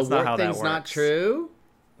way. the That's not how wart that thing's works. not true.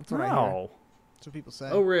 That's what I hear. No. That's what people say.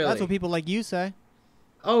 Oh, really? That's what people like you say.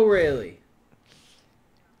 Oh, really?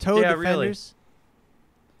 Toad Yeah, really. defenders.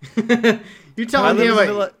 You I telling me? live in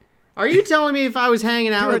If the- are you telling me if I was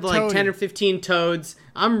hanging out You're a with like 10 toady. or 15 toads,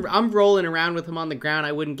 I'm rolling around with them on the ground,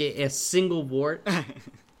 I wouldn't get a single wart?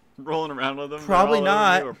 Rolling around with them. they're Probably all over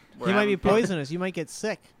not. you, we're He might be having fun. poisonous. You might get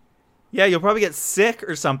sick. Yeah, you'll probably get sick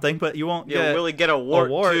or something, but you won't Yeah, get... Willie get a wart,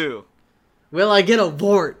 wart. too. Will I get a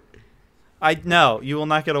wart? No, you will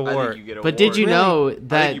not get a I wart. think you get a But did wart. you Really? know you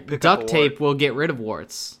that pick up duct a tape wart. will get rid of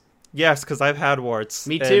warts? Yes, because I've had warts.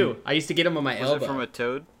 Me and- too. I used to get them on my Was elbow. it from a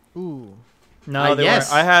toad? Ooh. No, they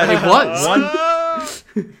yes, weren't. I had it was.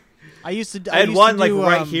 one. I used to. I had used one to like do,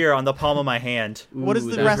 right here on the palm of my hand. What is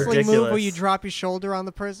Ooh, the that's wrestling move where ridiculous. you drop your shoulder on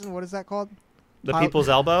the person? What is that called? The Pile- people's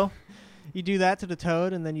elbow. You do that to the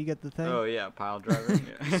toad, and then you get the thing. Oh, yeah, pile driver.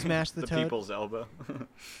 Yeah. Smash the the toad. people's elbow.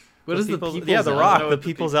 What is the people's- people's yeah, the elbow? rock. No, the it's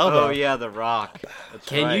people's peop- elbow. Oh, yeah, the rock. That's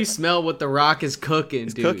Can right. you smell what the rock is cooking,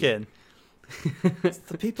 It's dude? cooking. It's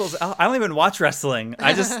the people's. I don't even watch wrestling.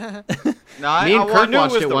 I just. No, I, Me and I Kirk knew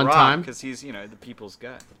watched was it the one Rock, time. because he's, the people's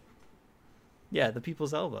guy. Yeah, the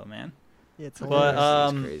people's elbow, man. Yeah, it's But, hilarious. That's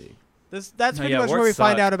um, crazy. That's no, pretty yeah, much where warts we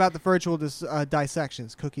find suck. out about the virtual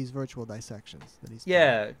dissections. Cookie's virtual dissections. That he's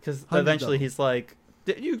Yeah, because Hundreds eventually of them. he's like,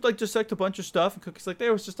 "Did you like dissect a bunch of stuff?" And Cookie's like, "They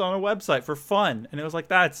was just on a website for fun," and it was like,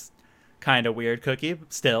 "That's kind of weird, Cookie,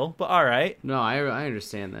 but still, but all right, No, I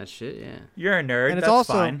understand that shit. Yeah. you're a nerd. And it's That's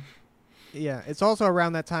also- fine." Yeah, it's also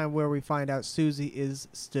around that time where we find out Susie is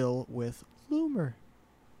still with Loomer.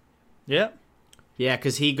 Yep. Yeah,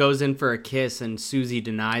 because he goes in for a kiss and Susie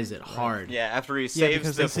denies it hard. Yeah, after he because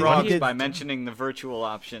saves they the say he frogs did- by mentioning the virtual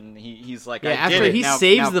option, he's like, Yeah, I did after it. he Now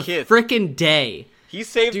saves the kiss. frickin' day. He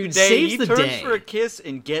saves Dude, the day. saves He the turns day. for a kiss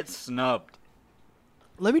and gets snubbed.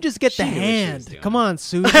 Let me just get She the knew what she was hand. doing. Come on,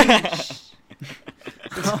 Susie.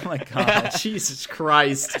 Oh my god. Jesus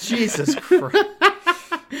Christ. Jesus Christ.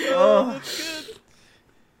 Oh.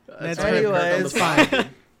 Ned's why Kirk. Anyways. It's fine.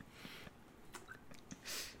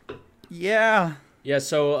 Yeah. Yeah.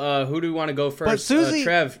 So who do we want to go first? But Susie-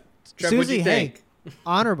 Trev, what'd Susie, you think?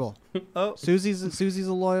 Honorable. Oh, Susie's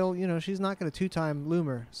a loyal. She's not going to two-time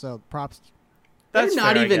loomer. So props. that's They're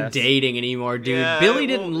not fair, I even guess. dating anymore, dude. Yeah, Billy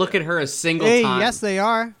well, didn't look at her a single Hey, time. yes, they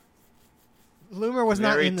are. Loomer was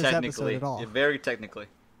not Very in this episode technically. at all. Yeah, very technically.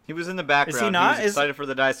 He was in the background. Is he not? He was excited for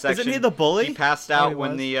the dissection. Isn't he the bully? He passed Oh, out he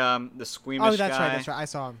when was? the squeamish Oh, that's guy. right. That's right. I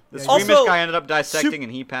saw him. The Yeah, squeamish Also, guy ended up dissecting,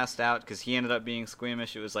 and he passed out because he ended up being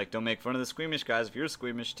squeamish. It was like, don't make fun of the squeamish guys if you're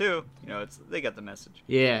squeamish too. They got the message.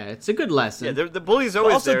 Yeah, it's a good lesson. Yeah, the bully's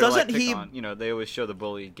always also, there to doesn't like, pick he- on. They always show the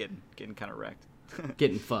bully getting kind of wrecked.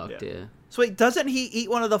 Getting fucked, Yeah. yeah. So wait, doesn't he eat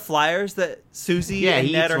one of the flyers that Susie Yeah, and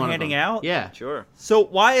he Ned eats are one of handing them. out? Yeah. Sure. So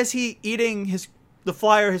why is he eating the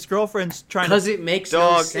flyer his girlfriend's trying Because to... it makes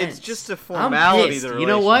Dog, no sense. it's just a I'm formality. pissed. The You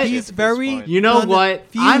know what? relationship He's at this very- point. You know what?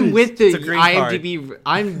 I'm with the It's a green card. IMDb.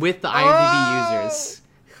 I'm with the IMDb users.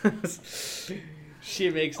 She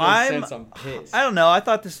makes no sense. I'm pissed. I don't know. I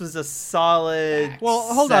thought this was a solid Well,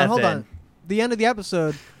 hold on. 7. The end of the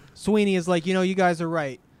episode, Sweeney is like, you guys are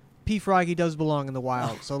right. P. Froggy does belong in the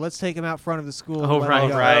wild, so let's take him out front of the school. and Oh, let right, him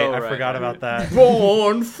go. Right, Oh, I right, forgot right. about that.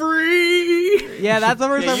 Born free. Yeah, that's the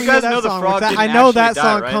first Yeah, time you we guys hear know that the song. frog I didn't know actually that die,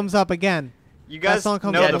 song right? comes up again. You That guys song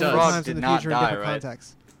comes know up the several frog times in did the not future in die, different right?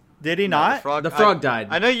 contexts. Did he No, not? The frog died.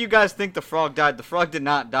 I know you guys think the frog died. The frog did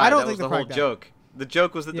not die. I don't that think was the the whole frog died. joke. The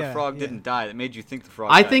joke was that Yeah, the frog yeah. didn't die. That made you think the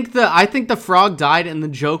frog I died. think the frog died, and the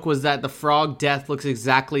joke was that the frog death looks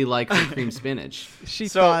exactly like the cream spinach. She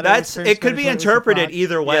So thought That's it, was it could be Spanish, but it was interpreted frog.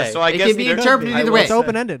 either way. Yeah, so I It guess could be neither- interpreted I either will way. It's say-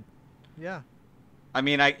 open ended. Yeah. I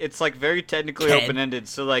mean, it's like very technically Ken. open ended.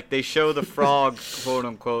 So like they show the frog, quote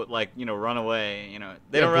unquote, like run away. They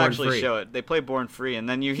Yeah, don't Born actually Free. show it. They play Born Free, and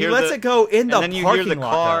then you he hear lets the, it go in the and then you parking hear the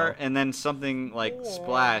lot, car, though. and then something like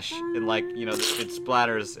splash, and like it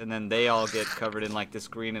splatters, and then they all get covered in like this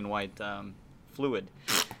green and white fluid,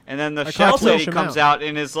 and then the I chef can't lady flush 'em comes out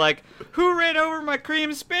and is like, "Who ran over my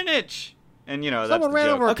cream spinach?" And that's Someone the ran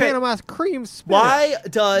joke. over a Okay. can of my cream spinach. Why That's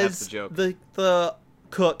does the joke. the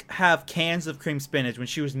cook have cans of cream spinach when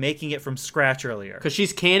she was making it from scratch earlier? Because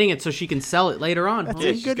she's canning it so she can sell it later on. That's Yeah,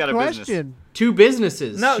 a she's good got a business. question. 2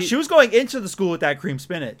 businesses. No, she was going into the school with that cream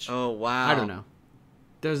spinach. Oh wow! I don't know.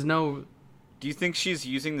 There's no. Do you think she's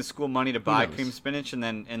using the school money to buy knows? cream spinach and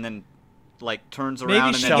then like turns Maybe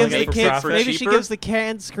around she and then gives the it for makes it kids. for profit. Maybe she cheaper? gives the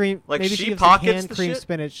canned cream. Like, maybe she she gives pockets the canned the cream shit?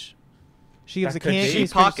 spinach. She gives That the could canned be. cream She spinach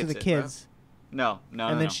to pockets the it, bro. kids, No,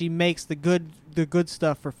 and then she makes the good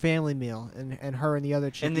stuff for family meal, and her and the other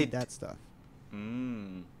chick And they- eat that stuff.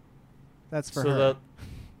 Mm. That's for so her.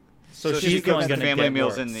 so she she's going cooks to family get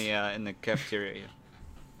meals worse. in the cafeteria, yeah.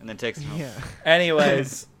 And then takes them home. Yeah.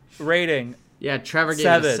 Anyways, rating. Yeah, Trevor gave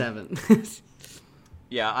it a 7.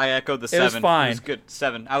 Yeah, I echoed the It 7. was fine. It was good.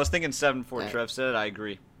 7. I was thinking 7 before Yeah. Trev said it. I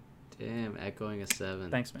agree. Damn, echoing a 7.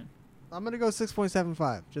 Thanks, man. I'm gonna go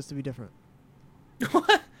 6.75 just to be different.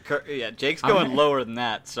 What? Yeah, Jake's I'm- going lower than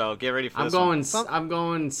that, so get ready for I'm this going. one. I'm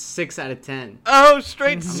going 6 out of 10. Oh,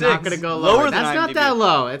 straight I'm 6. not gonna go lower. than That's not IMDb. that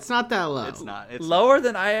low. It's not that low. It's not. It's Lower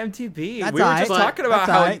than IMDb. That's we were alright. just But- talking about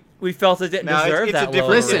That's how alright. we felt it didn't No, deserve it's that a different.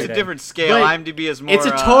 lower It's a rating. different scale. But IMDb is more. it's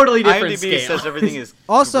a totally different IMDb scale. says everything is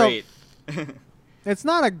Also- great. It's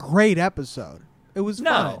not a great episode. It was fine.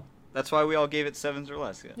 No. That's why we all gave it 7s or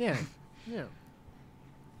less. Yeah. Yeah. Yeah.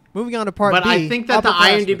 Moving on to part But B. I think that the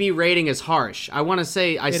upperclassmen. IMDb rating is harsh. I want to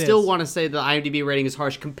say, I It still is. want to say the IMDb rating is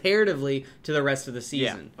harsh comparatively to the rest of the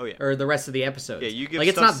season. Oh, yeah. Or the rest of the episodes. Yeah, you give like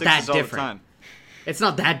it's stuff not that 6s all the different. time. It's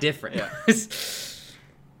not that different. Yeah.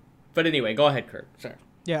 But anyway, go ahead, Kirk. Sorry.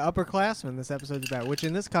 Yeah, upperclassmen this episode's about, which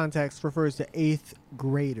in this context refers to 8th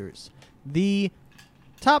graders. The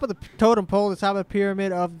top of the totem pole, the top of the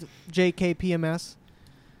pyramid of JKPMS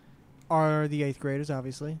are the 8th graders,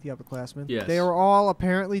 obviously, the upperclassmen. Yes. They are all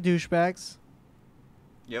apparently douchebags.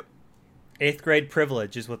 Yep. 8th grade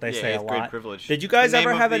privilege is what they Yeah, say a 8th grade lot. privilege. Did you guys The name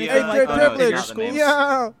ever of have the, anything Eighth like grade that no, at privilege. it's your not the school? names.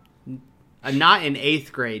 Yeah. Not in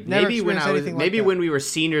 8th grade. Never Maybe when experienced I was, anything like maybe that. when we were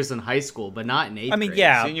seniors in high school, but not in 8th I mean, grade.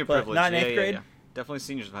 yeah, Senior but privilege. not in yeah, 8th yeah, grade? yeah. Definitely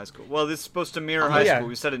seniors of high school. Well, this is supposed to mirror Oh, high yeah. school.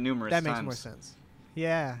 We said it numerous That times. makes more sense.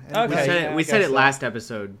 Yeah. Okay. We said yeah, it, I we said guess it so. last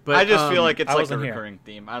episode. But I just feel like it's I like a wasn't here. recurring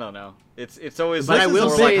theme. I don't know. It's always But like I will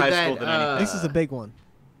more say like high that, school than anything. This is a big one.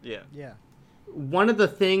 Yeah. Yeah. one of the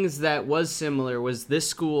things that was similar was this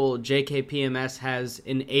school, JKPMS, has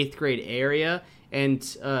an 8th grade area, and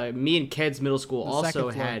me and Ked's middle school The also second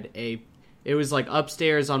floor. had a. It was like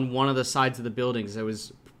upstairs on one of the sides of the buildings. It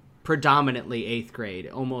was predominantly 8th grade,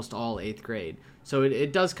 almost all 8th grade. So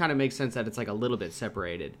it does kind of make sense that it's like a little bit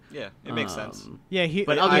separated. Yeah, it makes sense. Yeah,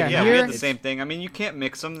 But We other had the same thing. I mean, you can't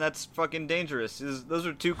mix them. That's fucking dangerous. Those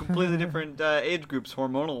are two completely different age groups,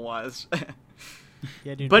 hormonal wise.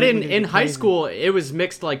 Yeah, dude, But people in get high crazy. school, it was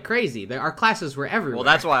mixed like crazy. Our classes were everywhere. Well,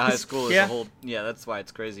 that's why high school is Yeah. a whole. Yeah, that's why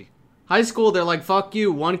it's crazy. High school, they're like, fuck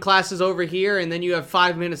you. One class is over here, and then you have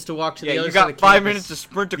 5 minutes to walk to the Yeah, other you side got of 5 campus. minutes to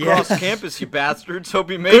sprint across campus, you bastards.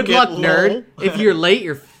 Hope you make Good it. luck, lol. nerd. If you're late,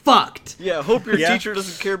 you're fucked. Yeah, hope your Yeah. teacher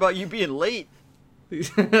doesn't care about you being late.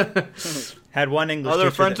 Had one English Other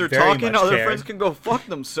teacher friends that are very talking, much other cared. friends can go fuck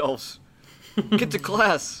themselves. Get to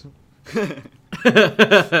class. We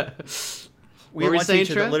What had were you one saying,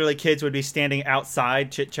 teacher Trev? that literally kids would be standing outside,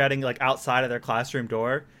 chit-chatting, like outside of their classroom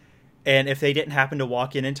door. And if they didn't happen to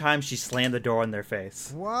walk in time, she slammed the door in their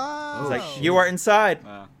face. Wow. It's like, you are inside.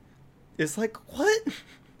 Wow. It's like, what?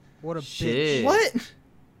 What a Shit. bitch. What?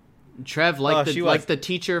 Trev, Oh, like she like was. the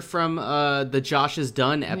teacher from the Josh is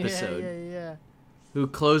Done episode, Yeah. who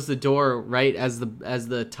closed the door right as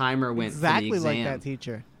the timer went Exactly for the like exam. that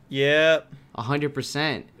teacher. Yep.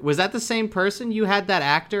 100%. Was that the same person? You had that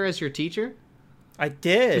actor as your teacher? I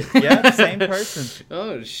did. Yeah, the same person.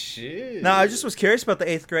 Oh shit. No, I just was curious about the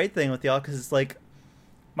 8th grade thing with y'all because it's like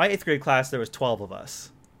my 8th grade class, there was 12 of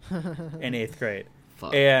us in 8th grade.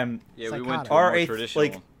 Fuck. And Yeah, we went Psychotic. to a Our more eighth, traditional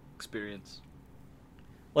like- experience.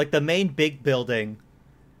 like the main big building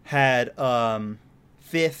had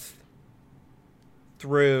 5th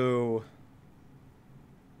through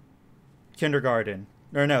kindergarten.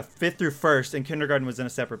 No, 5th through 1st, and kindergarten was in a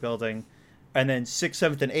separate building. And then 6th,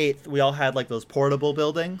 7th, and 8th, we all had like those portable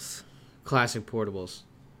buildings. Classic portables.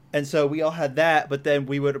 And so we all had that, but then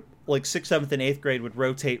we would, like 6th, 7th, and 8th grade would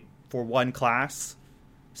rotate for one class.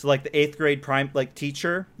 So like the 8th grade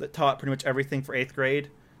teacher that taught pretty much everything for 8th grade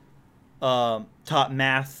taught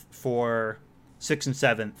math for 6th and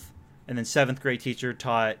 7th. And then 7th grade teacher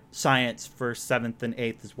taught science for 7th and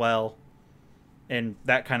 8th as well. And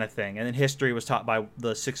that kind of thing. And then history was taught by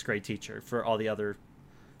the 6th grade teacher for all the other.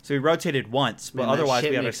 So we rotated once, but Man, that otherwise shit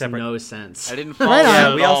we had a makes separate. no sense. I didn't follow Right on.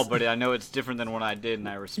 that We at all, also- but I know it's different than what I did, and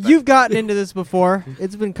I respect You've it. gotten into this before.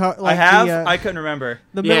 It's been like I have. The, I couldn't remember.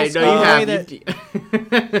 the Yeah, middle no, school you way have.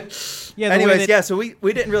 that- yeah, the way Anyways, that- yeah, so we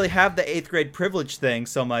didn't really have the 8th grade privilege thing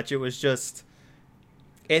so much. It was just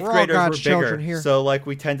 8th We're all graders God's were bigger. children here. So like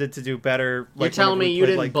we tended to do better. You're Like telling whenever me we you played,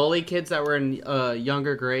 didn't like, bully kids that were in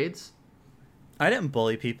younger grades? I didn't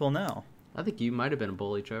bully people, no. I think you might have been a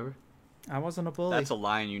bully, Trevor. I wasn't a bully. That's a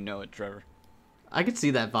lie, and you know it, Trevor. I could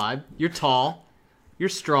see that vibe. You're tall. You're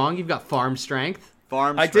strong. You've got farm strength.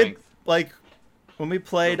 Farm I strength. did like when we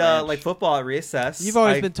played The ranch. like football at recess. You've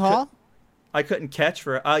always I been tall? I couldn't catch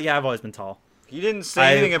for yeah, I've always been tall. You didn't say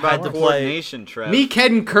I anything about had to play- coordination, Trev. Me,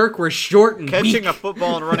 Ked, and Kirk were short and Catching weak. a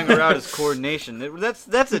football and running around is coordination. That's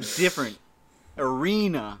a different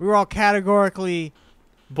arena. we were all categorically.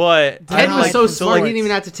 But Ted I was like so the smart he sports. didn't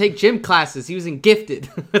even have to take gym classes. He was in gifted.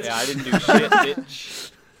 Yeah, I didn't do shit,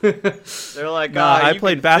 bitch. They're like, No, I you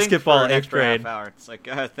played can think basketball for an in 8th extra half grade. hour. It's like,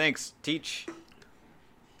 thanks, teach.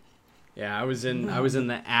 Yeah, I was in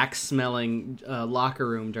the axe smelling locker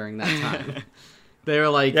room during that time. They were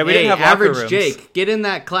like, Yeah, we "Hey, didn't have locker average rooms. Jake, get in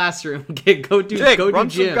that classroom. Go do Jake, go run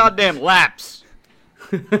do gym." some goddamn laps.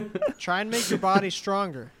 Try and make your body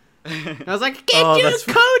stronger. I was like, "I can't Oh, do that's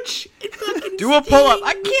it, coach. It fucking Do a pull up.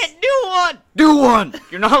 I stings. can't do one. Do one.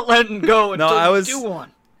 You're not letting go until I was- you do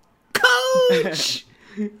one. Coach,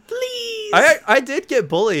 please." I did get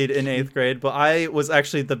bullied in 8th grade, but I was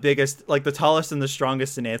actually the biggest, like the tallest and the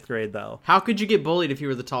strongest in 8th grade though. How could you get bullied if you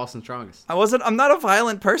were the tallest and strongest? I'm not a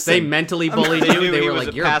violent person. They mentally bullied They you. knew They he were was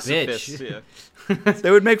like, a "You're a pacifist. bitch." Yeah.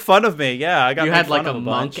 They would make fun of me. Yeah, I got You made had like fun a of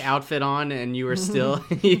monk bunch. outfit on, and you were still.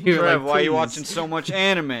 You were Trev, like, why are you "Please." watching so much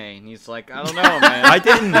anime? And he's like, I don't know,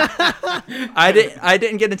 man. I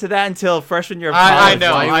didn't get into that until freshman year of I college.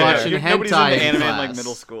 know. Why are you I know. watching Nobody's hentai into in anime in class? like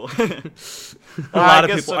middle school. A lot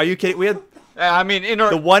of people. Are you kidding? We had I mean, in our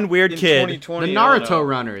the one weird in kid. 2020, The I don't Naruto know.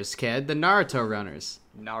 runners, kid. The Naruto runners.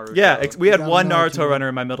 Naruto. Yeah, we had Got one Naruto. Naruto runner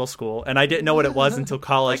in my middle school, and I didn't know what it was until I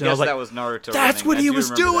college. guess And I was like, that was Naruto. "That's running. what I he do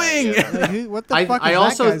was remember that, doing!" yeah. Like, what the fuck is I that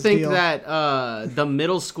also guy's think deal? that the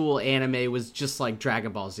middle school anime was just like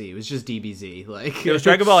Dragon Ball Z. It was just DBZ. Like it was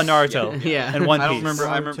Dragon Ball and Naruto. Yeah. and One Piece. I don't remember.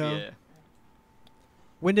 I remember. Naruto. Yeah.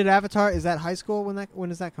 When did Avatar? Is that high school? When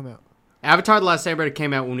does that come out? Avatar: The Last Airbender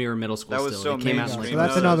came out when we were in middle school. That was still. so It came out in, mainstream. like,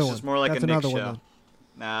 So that's No, another it's one. just more like That's a Nick another one. show. Then.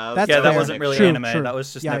 Nah, That's Yeah, that fair. wasn't really True, anime. true. That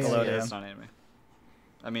was just Yeah, yeah, Nickelodeon. Yeah, it's not anime.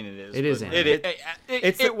 I mean, it is. It is but anime.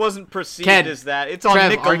 It wasn't perceived Ken, as that. It's on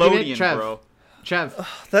Trev, Nickelodeon, argument? Trev. bro. Trev,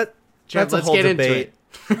 That Trev, that's a let's whole get into debate. it.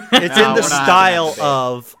 It's No, in the we're not having that style debate.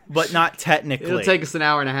 of, but not technically. It'll take us an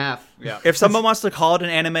hour and a half. Yeah. If someone wants to call it an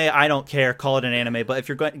anime, I don't care. Call it an anime. But if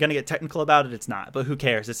you're going to get technical about it, it's not. But who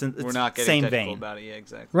cares? It's We're not getting same technical vein. about it. Yeah,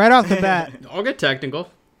 exactly. Right off the bat, I'll get technical.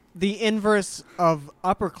 the inverse of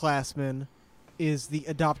Upperclassmen is the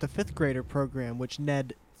Adopt a Fifth Grader program, which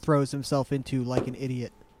Ned throws himself into like an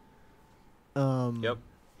idiot. Yep.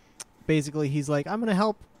 Basically, he's like, I'm going to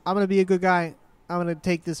help. I'm going to be a good guy. I'm going to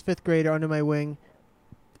take this fifth grader under my wing.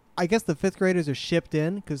 I guess the fifth graders are shipped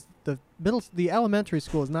in because the elementary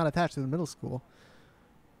school is not attached to the middle school.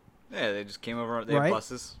 Yeah, they just came over. They Right? have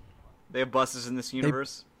buses. They have buses in this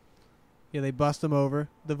universe. Yeah, they bust him over.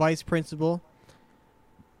 The vice principal,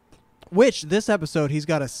 which this episode, he's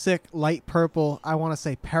got a sick light purple, I want to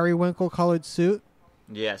say periwinkle colored suit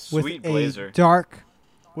Yeah, with sweet a blazer. dark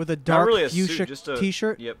Not really a fuchsia suit, just a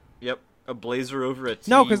t-shirt. Yep. A blazer over a tee.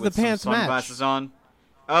 No, 'cause with the pants some match. sunglasses on.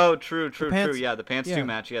 Oh, true. pants- Yeah, the pants yeah. do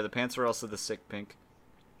match. Yeah, the pants are also the sick pink.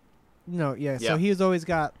 No, yeah. Yeah. So he's always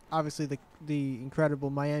got obviously the incredible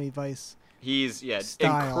Miami Vice. He's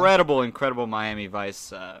Style. incredible Miami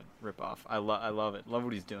Vice ripoff. I love it. Love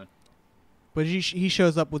what he's doing. But he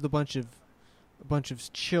shows up with a bunch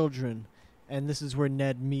of children, and this is where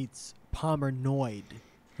Ned meets Palmer Noyd,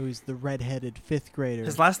 who's the redheaded fifth grader.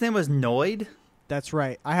 His last name was Noyd? That's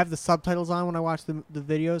right. I have the subtitles on when I watch the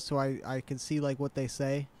videos, so I can see like what they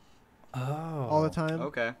say Oh. all the time.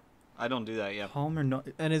 Okay, I don't do that. Yeah. Palmer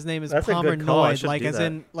Noyd. And his name is That's a Palmer good call. I Noyd, should like do as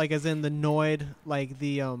that. in the Noyd, like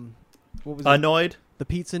the what was it? Annoyed? The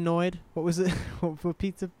pizza Noyd. What was it? What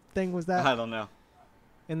pizza thing was that I don't know.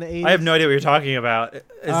 in the 80s? I have no idea what you're talking about.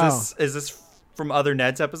 Oh. Is this from other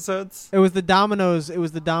Ned's episodes? It was the Domino's. It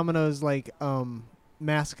was the Domino's like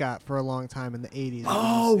mascot for a long time in the 80s.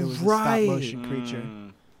 Oh, it was right. A stop motion creature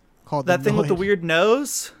Mm. called That the thing with the Noyd. weird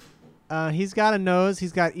nose? He's got a nose.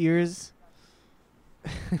 He's got ears.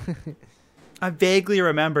 I vaguely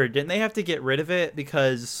remember. Didn't they have to get rid of it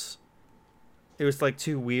because it was like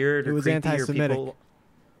too weird or It was creepy or anti-Semitic. people?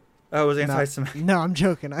 Oh, it was No, anti-Semitic. no, I'm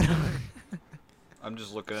joking. I don't. I'm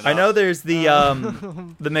just looking it I up. know there's the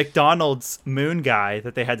the McDonald's moon guy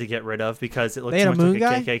that they had to get rid of because it looked They too had much a like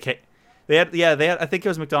moon a KKK. They had I think it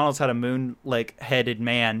was McDonald's had a moon like headed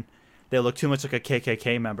man. They looked too much like a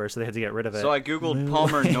KKK member, so they had to get rid of it. So I googled Moon.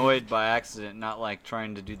 Palmer Noyd by accident, not like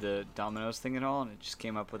trying to do the Domino's thing at all, and it just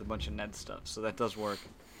came up with a bunch of Ned stuff. So that does work.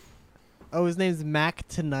 Oh, his name's Mac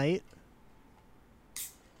Tonight.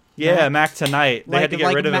 yeah, Mac. Mac Tonight. They had to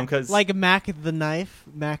get rid of him because like Mac the Knife,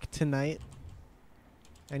 Mac Tonight,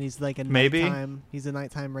 and he's like a Maybe. nighttime. He's a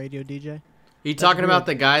nighttime radio DJ. You talking weird. about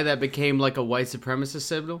the guy that became like a white supremacist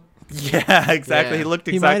symbol? yeah, exactly. Yeah. He looked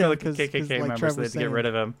He might exactly have, like a 'cause KKK like member, Trevor so they had was to get saying. rid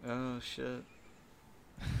of him. Oh shit.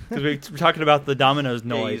 Because we're talking about the Domino's Yeah,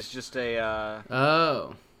 noise. he's just a.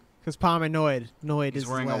 Oh. Because Palmer Noyd He's is his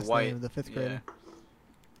wearing a last white. name of the fifth grader.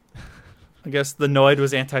 I guess the Noid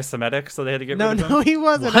was anti-Semitic, so they had to get No, rid of him. no, he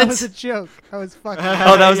wasn't. What? That was a joke. I was fucking.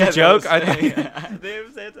 Oh, that was a Yeah, joke? I was- thought- yeah. They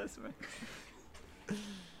was anti-Semitic.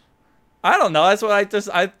 I don't know. That's what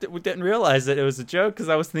I didn't realize that it was a joke because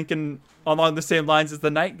I was thinking along the same lines as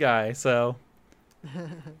the night guy. So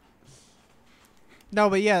No,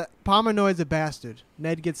 but yeah, Palmer Noyd's a bastard.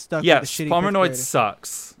 Ned gets stuck yes, with the shitty Palmer fifth Noid grader.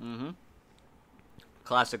 sucks. Mm-hmm.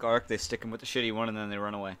 Classic arc. They stick him with the shitty one, and then they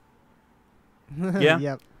run away. Yeah.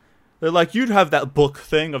 Yep. They're like, you'd have that book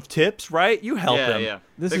thing of tips, right? You help yeah, him. yeah.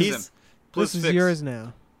 This Fix is- him. Please This is fix. yours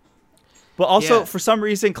now. But also, Yeah. for some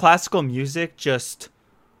reason, classical music just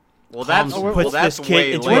Well, that's Oh, we're- well, puts that's this kid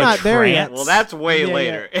way into We're later. not there yet. trance. Well, that's way Yeah,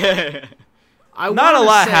 later. Not a wanna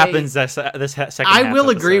lot say- happens this second I half will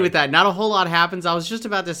agree episode. with that. Not a whole lot happens. I was just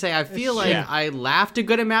about to say, I feel like Yeah. I laughed a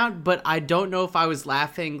good amount, but I don't know if I was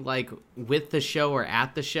laughing like with the show or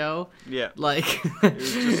at the show. yeah. Like, It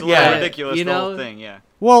was just a little Yeah. ridiculous. You The whole know? thing. Yeah.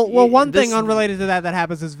 Well, Yeah, one thing this- unrelated to that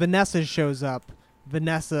happens is Vanessa shows up.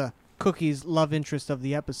 Vanessa, Cookie's love interest of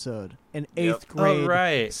the episode, an eighth Yep. grade Oh,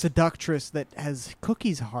 right. seductress that has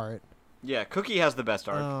Cookie's heart. Yeah. Cookie has the best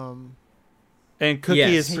arc. And Cookie Yes.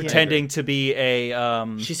 is Yeah. pretending to be a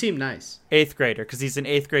she seemed nice. eighth grader because he's in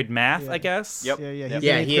eighth grade math, Yeah. I guess. Yep. Yeah, yeah, Yep. he's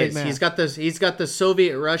Yeah, in eighth he grade is. math. He's got the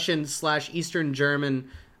Soviet Russian / Eastern German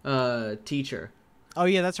teacher. Oh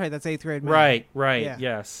yeah, that's right. That's eighth grade math. Right, Yeah.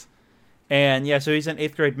 yes. And yeah, so he's in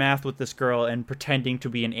eighth grade math with this girl and pretending to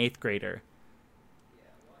be an eighth grader.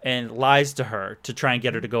 And lies to her to try and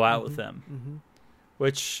get her to go out with him. Mm-hmm.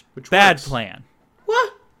 Which bad works. plan.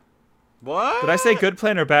 What? What? Did I say good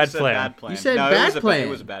plan or You bad said plan? Bad plan. You said no, bad it was plan. It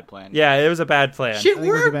was a bad plan. Yeah, it was a bad plan. Shit think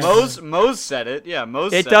it was a worked. bad- Mose said it. Yeah,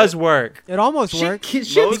 Mose. It said does it. work. It almost Shit, worked. shit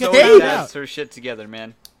Mose can always figure it has out. her shit together,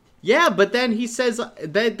 man. Yeah, but then he says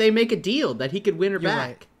that they make a deal that he could win her You're back.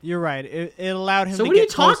 right. You're right. It allowed him So to what are you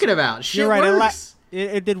get closer. talking about? Shit You're right. works.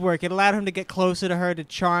 It did work. It allowed him to get closer to her, to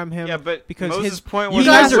charm him. Yeah, but because Moses' his point You was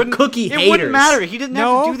guys it are wouldn't- cookie It haters. wouldn't matter. He didn't have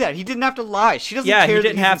No. to do that. He didn't have to lie. She doesn't Yeah, he care.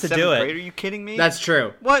 didn't that he's have in to do 7th it. grade. Are you kidding me? That's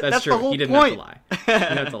true. What? That's That's true. the whole He didn't point. have to lie. He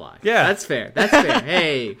didn't have to lie. Yeah. That's fair. That's fair.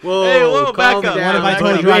 Hey, whoa, Hey, whoa, back calm up. down. What if I Wait,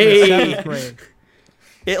 told you I'm in Wait. 7th grade?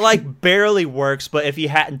 It like barely works, but if he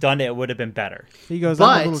hadn't done it, it would have been better. He goes, But-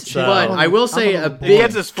 I'm a little chick. but I'm a I will little- say I'm a little He big- boy.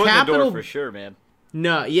 gets his foot in the Capital- door for sure, man.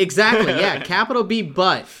 No, exactly. Yeah, capital B.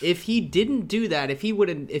 But if he didn't do that, if he would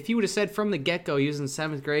have said from the get go he was in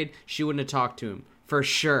 7th grade, she wouldn't have talked to him for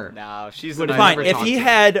sure. No, she's a Would've nice. never Fine. If talked he to him.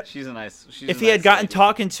 had, She's a nice. She's if a he had nice gotten lady.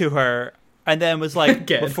 talking to her and then was like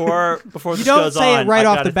Again. before You this don't goes say on, it right I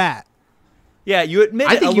off gotta- the bat. Yeah, you admit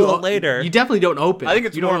I it think a you little later. You definitely don't open. I think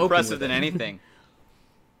it's You don't more open impressive with than it. anything.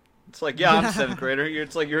 It's like, yeah, I'm a 7th grader.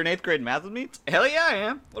 It's like, you're in 8th grade math with me? Hell yeah, I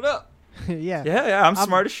am. What up? Yeah. yeah, I'm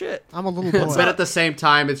smart as shit. I'm a little boy. But at the same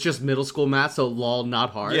time, it's just middle school math, so lol,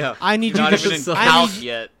 not hard. Yeah. I need you Not to even in so- calc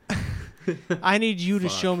yet. I need you to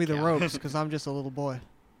Fuck, show me the Cal. ropes because I'm just a little boy.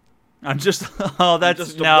 I'm just. Oh, that's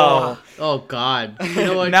just a no. Oh God. You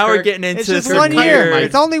know what? Now we're Kirk? getting into It's just Kirk, one cut year. your mic-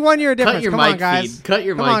 It's only 1 year difference. Cut your Come mic on, guys. feed. Cut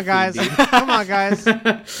your Come mic on, guys. feed, dude. Come on, guys. Stay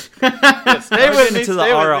We're with getting me. into the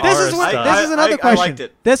Stay with RR me. This is what. stuff. This is another I question. liked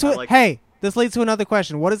it. This I one. liked Hey, this leads to another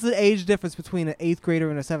question. What is the age difference between an 8th grader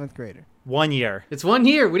and a 7th grader? 1 year. It's 1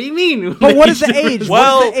 year. What do you mean? But what is the age?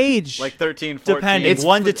 Well, what is the age? Like 13, 14. Depending. It's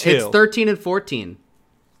 1 to 2. It's 13 and 14.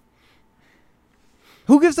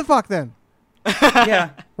 Who gives a fuck then?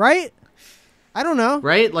 Yeah. Right? I don't know.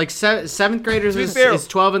 Right? Like 7th graders To be is, fair- is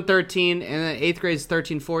 12 and 13, and then 8th grade is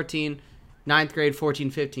 13, 14, 9th grade 14,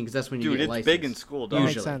 15, because that's when you Dude, get it's licensed. big in school, That dog.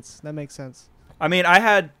 makes Usually. sense. That makes sense. I mean, I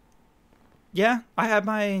had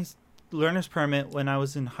my learner's permit when I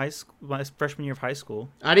was in high school, my freshman year of high school.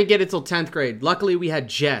 I didn't get it till 10th grade. Luckily, we had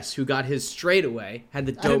Jess, who got his straight away. Had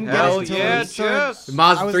the I dope didn't get Hell it until yeah, I was sort of- Jess.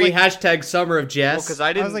 Maz I was 3 like- hashtag summer of Jess. Well, because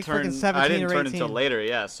I didn't like turn. freaking 17 I didn't or turn 18. until later.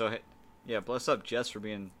 Yeah. So, yeah. Bless up, Jess, for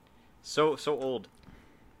being so old.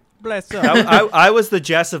 Bless up. I was the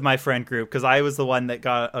Jess of my friend group because I was the one that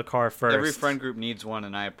got a car first. Every friend group needs one,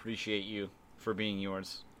 and I appreciate you for being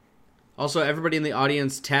yours. Also, everybody in the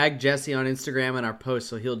audience, tag Jesse on Instagram and our post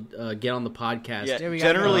so he'll get on the podcast. Yeah, we got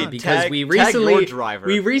it generally on. Because tag, we tag recently your driver.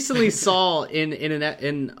 we recently saw in a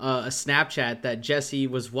Snapchat that Jesse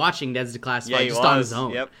was watching Ned's Declassified yeah, he just was. on his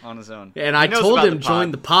own. Yep, on his own. And He I knows told about him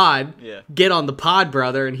join the pod. Yeah. Get on the pod,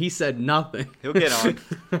 brother, and he said nothing. He'll get on.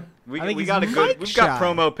 We I think we he's got a good. mic We've got shy.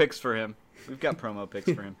 promo picks for him. We've got promo picks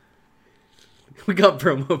for him. We got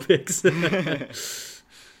promo pics.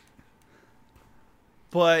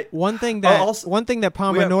 But One thing that also-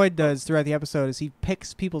 Pomanoid does throughout the episode is he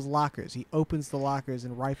picks people's lockers. He opens the lockers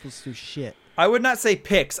and rifles through shit. I would not say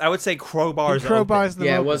picks. I would say crowbars. He crowbars them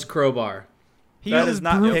Yeah, it open. was crowbar. He That uses is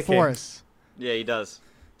not brute picking. force. Yeah, he does.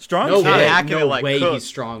 Strong. No as not way, shit. hacking no it like way Cook. he's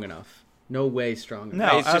strong enough. No way strong No.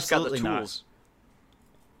 enough. He's just got the absolutely not. tools.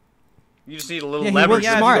 You just need a little Yeah, he leverage. works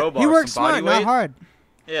yeah, and smart. crowbar, He works some body smart, not weight. hard.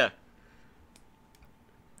 Yeah,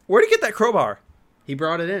 Where'd he get that crowbar? He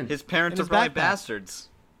brought it in. his parents In are his probably backpack. bastards.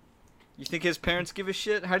 You think his parents give a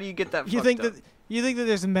shit? How do you get that? You fucked think up? that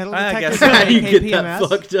there's metal I detectors guess so. How at do you get that KPMS?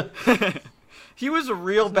 fucked up? He was a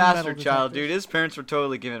real Some metal bastard child, detectors. dude. His parents were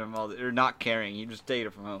totally giving him all. They're not caring. He just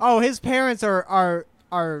stayed from home. Oh, his parents are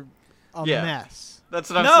a Yeah. mess. That's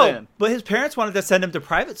what I'm No, saying. but his parents wanted to send him to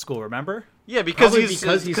private school. Remember? Yeah, because Probably he's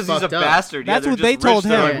because he's a fucked up. bastard. That's yeah, what they're they just told rich.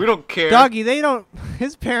 They're him. like, we don't care. Doggy, they don't.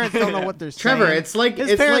 His parents don't know what they're saying. Trevor, it's like His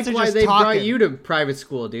it's like parents are why just they brought talking. you to private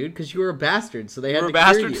school, dude, because you were a bastard, so they You had were a to cure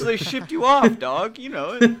bastard, you. so they shipped you off, dog. You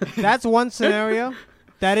know it. That's one scenario.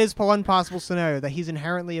 That is one possible scenario, that he's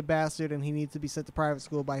inherently a bastard and he needs to be sent to private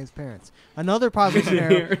school by his parents. Another possible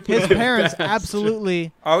scenario, Inherently his a parents bastard.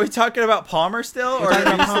 absolutely. Are we talking about Palmer still, or We're talking are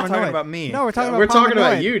you about still Pomanoid. talking about me? No, we're talking about We're talking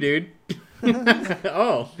about Pomanoid. you, dude.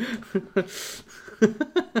 Oh.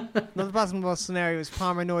 Another possible scenario is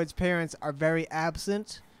Pomanoid's parents are very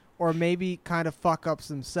absent, or maybe kind of fuck ups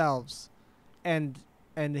themselves, and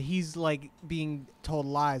he's like being told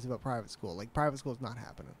lies about private school. Like private school is not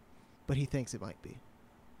happening, but he thinks it might be.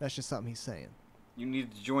 That's just something he's saying. You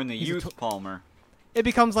need to join the He's a youth, Palmer. It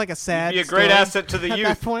becomes like a sad. You'd be a great story asset to the at youth.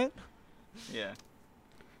 that point. Yeah.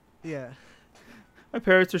 Yeah, My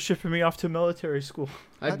parents are shipping me off to military school.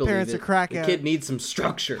 I My believe parents it. are crack The at kid it. needs some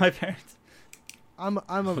structure. My parents. I'm a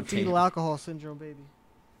Oh, fetal damn. alcohol syndrome baby.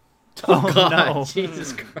 Oh, God, no.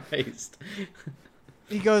 Jesus Christ.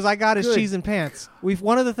 He goes, I got his Good. cheese and pants.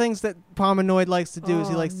 One of the things that Pomanoid likes to do is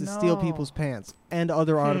he Oh, likes to steal no. people's pants and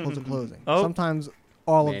other articles of clothing. Oh. Sometimes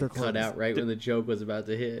all Man, of their clothes. cut out right when the joke was about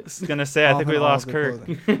to hit. I was gonna say, I think we lost Kirk.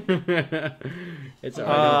 It's all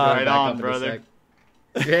right. Right on, brother.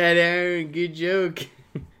 Yeah, Aaron, good joke.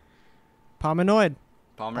 Pominoid.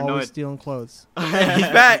 Always Pommernoid. stealing clothes. He's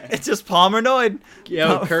back. It's just Palmernoid.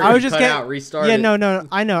 Yo, Kirk, I was just cut getting, out, restart yeah, it. no,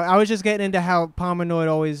 I know. I was just getting into how Pominoid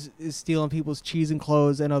always is stealing people's cheese and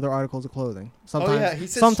clothes and other articles of clothing. Sometimes, he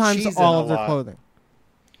says sometimes cheese all in of a their lot. clothing.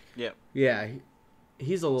 Yep. Yeah,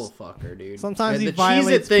 he's a little fucker, dude. Sometimes And he the violates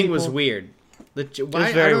cheese it thing was people. weird. I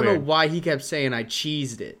very don't know weird. why he kept saying I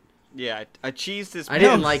cheesed it. Yeah, I cheesed his. I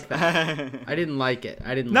didn't pants. like that. I didn't like it.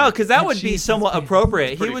 I didn't. No, like because it. that That would be cheese somewhat is-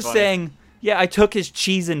 appropriate. He pretty was funny. saying, "Yeah, I took his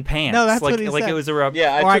cheese and pants." No, that's like, what he like said. it was a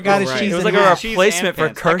Yeah, Or I took got his his Right. cheese It was and like a hat. cheese replacement and for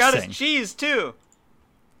pants. I got cursing. his cheese too.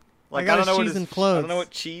 Like got I his don't know what cheese his and clothes. I don't know what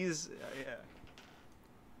cheese. Yeah.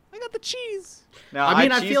 I got the cheese. Now, I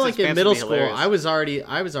mean, I cheesed feel his like in pants middle would be school, hilarious.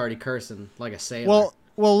 I was already cursing like a sailor.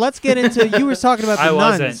 Well, let's get into. You were talking about the I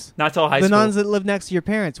nuns. wasn't. Not till high The school. nuns that live next to your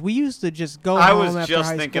parents. We used to just go I home was after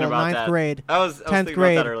just high thinking school, about ninth that. grade. I was 10th thinking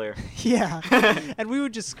grade. about that earlier. Yeah, and we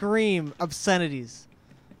would just scream obscenities,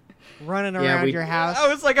 running Yeah, around we- your house. I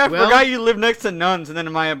was like, I Well- forgot you live next to nuns, and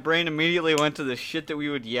then my brain immediately went to the shit that we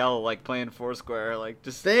would yell, like playing Foursquare, like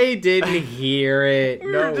just. They didn't hear it.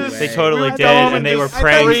 We No were just- way. They totally I did, thought- and they were I thought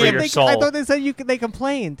praying we for said your I soul. thought they said they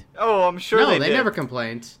complained. Oh, I'm sure No, they they did. never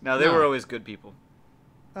complained. No, they were always good people.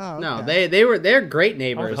 Oh, No, okay. they're great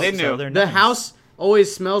neighbors. They knew. They're The nuns. house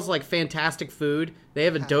always smells like fantastic food. They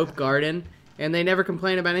have a dope garden, and they never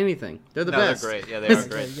complain about anything. They're the No, best. they're great. Yeah, they are Good,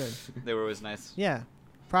 great. good. They were always nice. Yeah,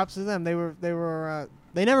 props to them. They never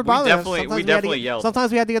bothered definitely- us. we Sometimes had to definitely get- yelled.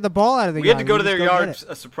 Sometimes we had to get the ball out of the We had yard. to go to We'd their just yard get it.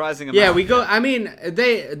 a surprising amount. Yeah, we go. I mean,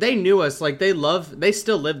 they knew us. Like they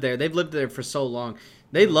still live there. They've lived there for so long.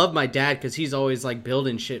 They love my dad because he's always like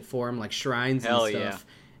building shit for him, like shrines Hell and yeah. stuff.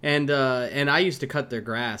 And I used to cut their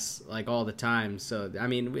grass like all the time. So I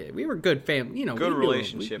mean, we were good fam. You know, Good we knew-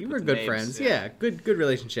 relationship We with were the good neighbors, friends. yeah. Yeah, good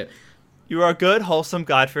relationship. You are a good, wholesome,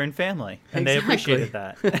 God-fearing family, and they Exactly. appreciated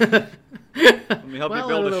that. Let me help Well, you I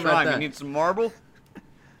build don't know a about shrine. You that. need some marble?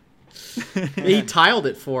 He tiled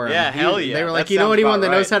it for him. Yeah, hell yeah. They were like, That you know sounds anyone about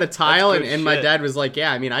that knows right. how to tile? That's And, good and my shit. dad was like,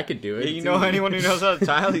 yeah, I mean, I could do it. Yeah, you It's know easy." anyone who knows how to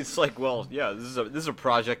tile? He's like, well, yeah, this is a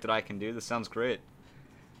project that I can do. This sounds great.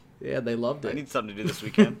 Yeah, they loved I it. need something to do this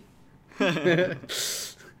weekend.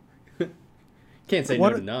 Can't say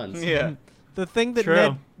What- no to nuns. Yeah. The thing that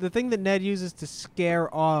True. Ned uses to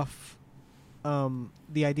scare off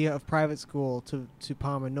the idea of private school to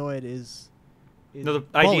Pominoid is No, the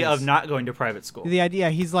idea bullies. of not going to private school. The idea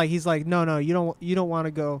he's like no you don't want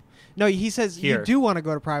to go. No, he says Here. you do want to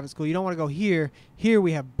go to private school. You don't want to go here. Here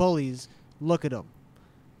we have bullies. Look at them.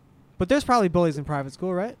 But there's probably bullies in private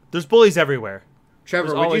school, right? There's bullies everywhere. Trevor,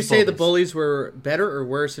 There's would you always say the bullies. bullies were better or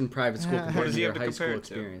worse in private school What compared does to he your have to high school compare it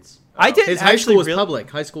to? experience? I didn't His high actually school was really- public.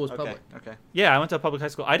 High school was Okay. public. Okay. Yeah, I went to a public high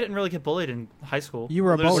school. I didn't really get bullied in high school. You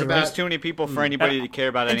were a There's, bully, about- right? there's too many people for anybody to care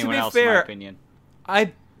about And to anyone be else, in my fair, opinion.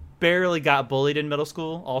 I barely got bullied in middle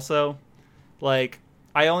school. Also, like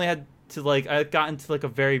I only had to I got into like a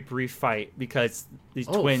very brief fight because these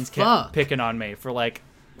Oh, twins fuck. kept picking on me for like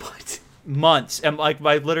What? months, and like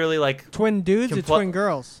I literally like Twin dudes or Compl- twin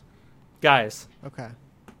girls? guys, Okay.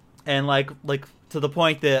 and like to the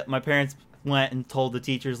point that my parents went and told the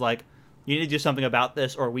teachers like, you need to do something about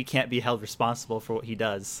this, or we can't be held responsible for what he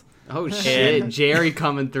does. Oh shit, And- Jerry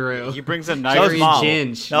coming through. He brings a That knife. was Jerry mom.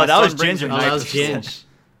 Ginge. No, My that was son brings Ginger. a Oh, that knife was to school. Ginge.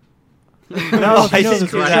 No, I He knows didn't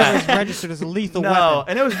it's do that. registered as a lethal No, weapon.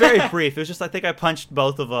 and it was very brief. It was just I think I punched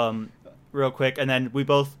both of them real quick, and then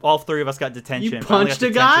all three of us got detention. You I only got punched a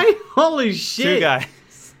guy? detention. Holy shit. Two guys.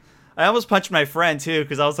 I almost punched my friend too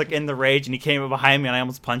because I was like in the rage, and he came up behind me, and I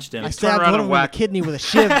almost punched him. I turn stabbed around one and of them in the whack. kidney with a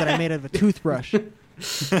shiv that I made out of a toothbrush.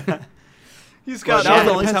 He's But got that was Sharp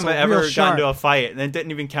the only pencil, time I real ever got sharp. into a fight, and it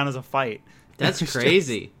didn't even count as a fight. That's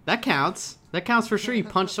crazy. That counts. That counts for sure. You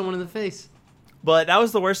punched someone in the face. But that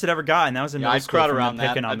was the worst it ever got, and that was in Yeah, middle I'd school crowd from around them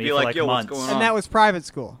picking that. on I'd me be for like, like "Yo, what's months. going And that was private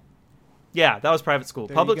school. Yeah, that was private school.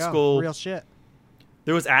 There Public you go. school, Real shit.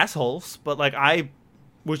 there was assholes, but like I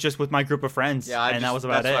was just with my group of friends, Yeah, and that was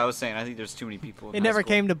about that's it. what I was saying. I think there's too many people. In It high never school.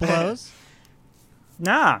 came to blows.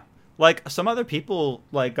 Nah, like some other people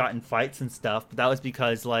like got in fights and stuff, but that was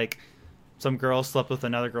because like some girl slept with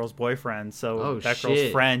another girl's boyfriend, so Oh, that shit.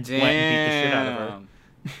 girl's friend went and beat the shit out of her,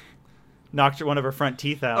 Damn. knocked one of her front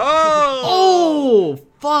teeth out. Oh, Oh,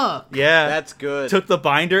 fuck. Yeah, that's good. took the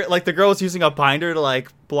binder. Like the girl was using a binder to like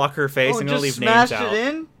block her face and just leave names smashed out. it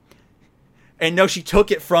in. And no, she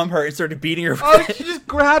took it from her and started beating her. Oh, with it. she just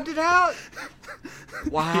grabbed it out.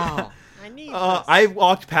 Wow. I need I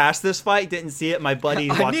walked past this fight, didn't see it. My buddy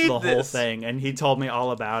I watched need the whole this. thing, and he told me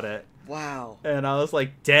all about it. Wow. And I was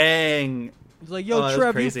like, dang. He's like, Oh, yo, that was Trev,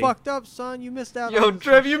 you crazy. fucked up, son. You missed out. Yo, on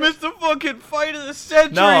Trev, some you shit." missed the fucking fight of the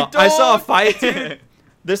century, No, dog. I saw a fight, dude.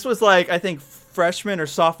 This was like, I think, freshman or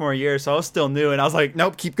sophomore year, so I was still new, and I was like,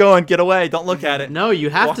 nope, keep going, get away, don't look at it. No,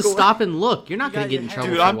 you have Walk to away. stop and look. You're not You going got to get in your trouble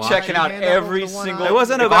hand- Dude, for I'm watching. checking out Hand up over every the one single. eye. It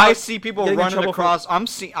wasn't if about I see people getting in running trouble for- across,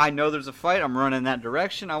 I know there's a fight. I'm running that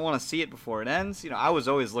direction. I want to see it before it ends. You know, I was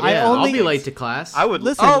always looking. I Yeah, at only- I'll be late to class. I would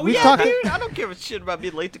Listen, Oh we've yeah, talked- dude. I don't give a shit about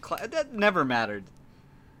being late to class. That never mattered.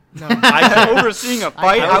 No. I overseeing a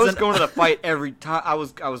fight. I I was wasn't- going to the fight every time. I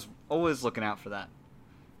was always looking out for that.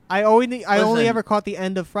 I only Listen. ever caught the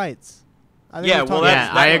end of fights. I think Yeah, we've well, talked yeah,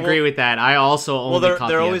 about that's- I that- agree with that. I also only Well, they're caught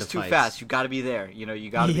the always end of too fights. fast. You got to be there. You know, you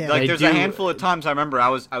got to Yeah. be like. They There's a do- handful of times I remember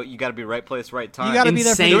you got to be right place, right time. You got to be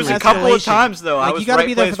there for Insane. the There was a couple of escalation. times though. I Like, was you got to right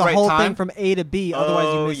be there place, for the right whole time. thing from A to B.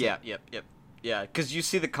 Otherwise, you miss yeah, it. yeah. Because you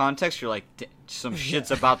see the context, you're like, some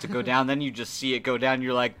shit's about to go down. Then you just see it go down.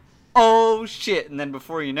 You're like, oh shit! And then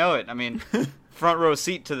before you know it, I mean, front row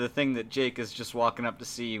seat to the thing that Jake is just walking up to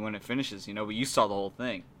see when it finishes. You know, but you saw the whole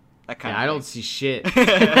thing. That kind Yeah, of. I don't see shit.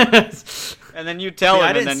 And then you tell See, him, I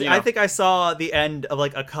and didn't. then See, you know, I think I saw the end of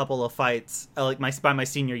like a couple of fights. Like by my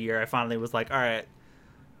senior year, I finally was like, all right,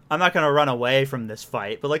 I'm not gonna run away from this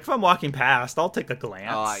fight, but like if I'm walking past, I'll take a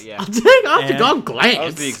glance. Oh yeah, I'll take And- a glance. that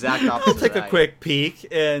was the exact opposite. I'll take of a that. quick peek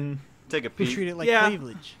and Take a We peek. treat it like Yeah.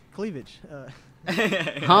 cleavage.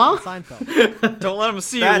 Huh? Seinfeld. Don't let him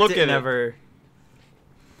see you that look at didn't it. ever.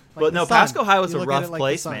 Like But the no, sun. Pasco High was You a look at rough it like the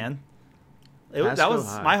place, sun. man. That Pasco was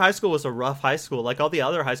High. my high school was a rough high school. Like all the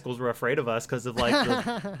other high schools were afraid of us because of like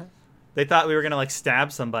they thought we were gonna like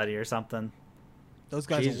stab somebody or something. Those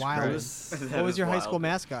guys Jesus are wild. Christ. That What was is your high wild. school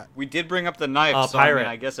mascot? We did bring up the knife, so I pirate. mean,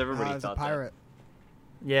 I guess everybody I was a thought pirate.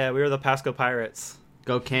 Yeah, we were the Pasco Pirates.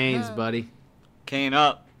 Go Canes, buddy. that. Cane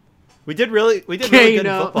up. We did really good Cane in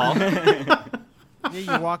up. football.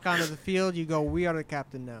 Yeah, you walk onto the field, you go, "We are the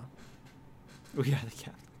captain now." We had the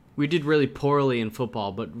cap. We did really poorly in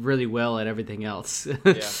football, but really well at everything else.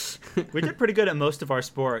 Yeah. We did pretty good at most of our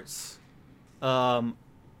sports.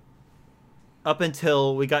 Up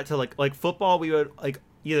until we got to like football, we would like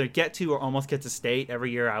either get to or almost get to state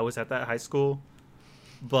every year. I was at that high school,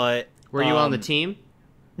 but Were you on the team?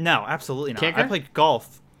 No, absolutely not. Kicker? I played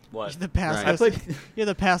golf. What? The Pasco, I played. You're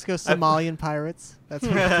the Pasco Somalian Pirates. That's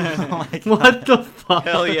what Like, What the fuck?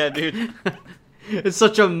 Hell yeah, dude. It's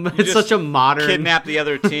such a just such a modern Kidnap the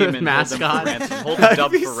other team and Mascot. hold them for ransom. Hold the that'd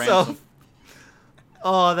dub be for so- ransom.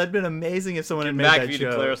 Oh, that'd been amazing if someone had Get made back that if you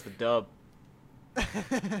joke. declare us the dub.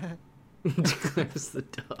 declares the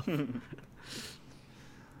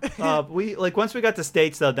dub. We like once we got to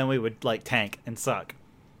states though, then we would like tank and suck.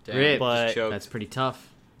 Damn, Rip. But- just choked. That's pretty tough.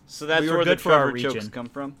 So that's we were where the good for our Trevor jokes region. come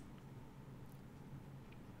from.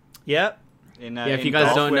 Yep. In, Yeah, if in you guys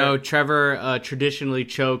golf, don't where- know, Trevor traditionally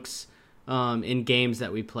chokes in games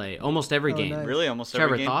that we play. Almost every Oh, game. nice. Really, almost Trevor,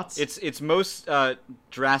 every game. thoughts? It's most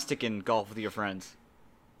drastic in golf with your friends,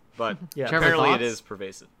 but Yeah. Trevor, apparently thoughts? it is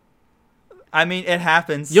pervasive. I mean, it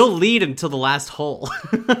happens. You'll lead until the last hole.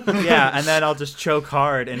 Yeah, and then I'll just choke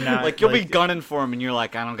hard and not, Like you'll be gunning for him, and you're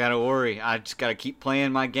like, I don't gotta worry. I just gotta keep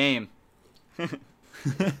playing my game.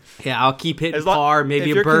 Yeah, I'll keep hitting As long- par, maybe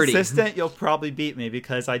if a you're birdie. consistent, you'll probably beat me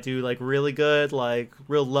because I do like really good, like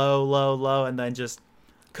real low, and then just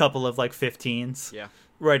a couple of like 15s Yeah.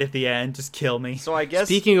 right at the end, just kill me. So I guess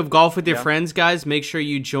Speaking of golf with your Yeah. friends, guys, make sure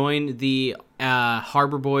you join the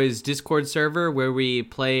Harbor Boys Discord server where we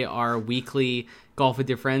play our weekly Golf with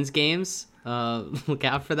Your Friends games. Look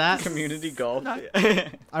out for that. community golf.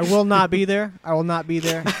 I will not be there. I will not be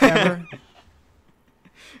there ever.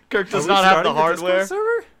 Kirk Are does we not have the starting a Discord hardware.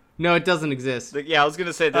 server? No, it doesn't exist. Yeah, I was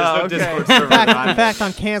gonna say there's Oh, no okay. Discord In server. fact,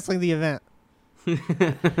 I'm canceling the event.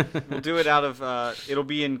 We'll do it out of. It'll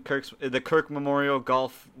be in the Kirk Memorial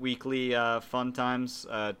Golf Weekly Fun Times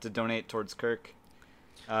to donate towards Kirk.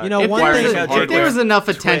 You know, If one there, thing- was, Hardware. if there was enough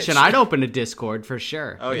attention, Twitch. I'd open a Discord for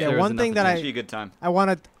sure. Oh, If yeah. there was one enough thing that attention. Be a good time. I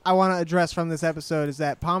want to address from this episode is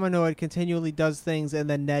that Pomanoid continually does things and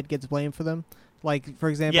then Ned gets blamed for them. Like, for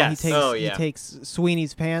example, Yes. he takes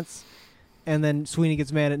Sweeney's pants, and then Sweeney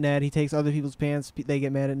gets mad at Ned. He takes other people's pants. They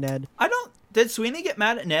get mad at Ned. Did Sweeney get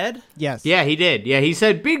mad at Ned? Yes. Yeah, he did. Yeah, he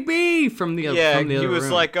said "Big B" from the Yeah, from the he other was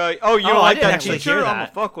room. like, "Oh, you Oh, don't I like didn't that actually teacher? hear I'm gonna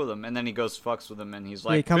that. fuck with him." And then he goes fucks with him, and he's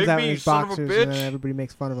Yeah, he like, comes "Big out B, in you his son of a boxers, and then bitch." everybody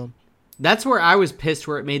makes fun of him. That's where I was pissed.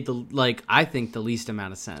 Where it made I think the least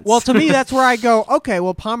amount of sense. Well, to me, that's where I go, okay,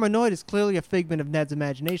 well, Pomanoid is clearly a figment of Ned's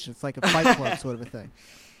imagination. It's like a Fight Club sort of a thing.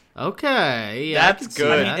 okay, yeah, I That's can see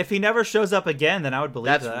good. I that. mean, if he never shows up again, then I would believe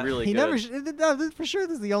That's that. really He good. never, no, for sure,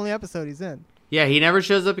 this is the only episode he's in. Yeah, he never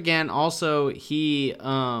shows up again. Also, he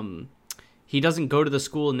doesn't go to the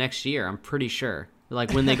school next year. I'm pretty sure.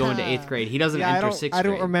 Like when they go into 8th grade, he doesn't enter 6th grade. I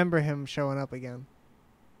don't remember him showing up again.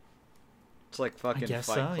 It's like fucking guess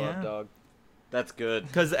Fight so, Club, yeah. dog. That's good.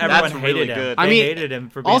 Because everyone That's hated really him. good. I They mean, hated him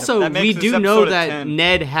for being Also, That makes we this do know episode a that 10.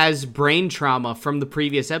 Ned has brain trauma from the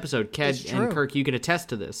previous episode. Ked It's true. and Kirk, you can attest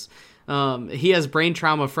to this. He has brain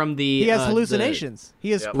trauma from the... He has hallucinations.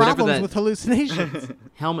 He has Yep. Whatever problems that- with hallucinations.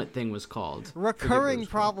 helmet thing was called. Recurring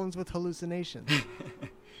problems with hallucinations.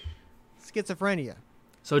 Schizophrenia.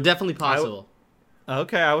 So definitely possible.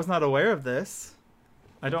 Okay, I was not aware of this.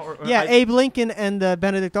 I don't. Yeah, Abe Lincoln and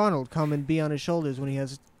Benedict Arnold come and be on his shoulders when he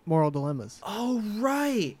has moral dilemmas. Oh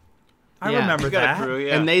right, I Yeah. remember You got that. a crew,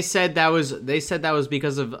 yeah. And they said that was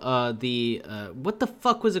because of the what the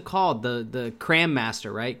fuck was it called? The Cram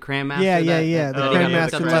Master, right? Cram Master. Yeah. that The Oh, Cram yeah,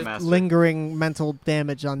 Master the left Cram Master. lingering mental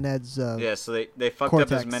damage on Ned's. Yeah, so they fucked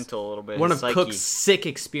Cortex. up his mental a little bit. One his of psyche. Cook's sick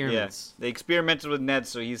Yeah, experiments. they experimented with Ned,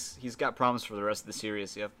 so he's got problems for the rest of the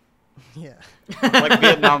series. Yep, Yeah. like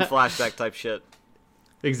Vietnam flashback type shit.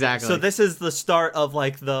 Exactly. So this is the start of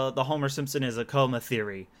like the Homer Simpson is a coma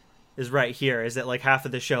theory, is right here. Is that like half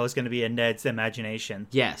of the show is going to be in Ned's imagination?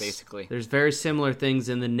 yes, basically. there's very similar things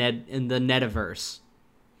in the Nediverse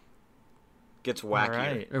Gets All wackier.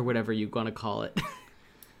 right. or whatever you want to call it.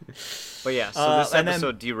 But yeah, so this and then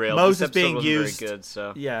episode derailed. Moses This episode being wasn't used- very good.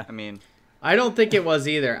 So Yeah. I mean, I don't think it was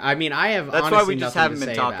either. I mean, I have that's honestly why we just nothing haven't to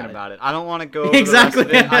been say talking about about it. I don't want to go over Exactly.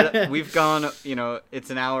 the rest of it. We've gone, it's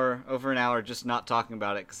an hour, over an hour, just not talking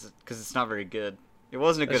about it because it's not very good. It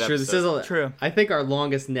wasn't a good That's true. episode. This is True. I think our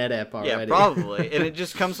longest net ep already. Yeah, probably. And it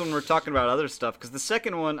just comes when we're talking about other stuff. Because the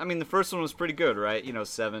second one, I mean, the first one was pretty good, right?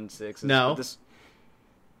 7, 6. No.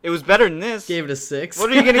 It was better than this. Gave it a 6. What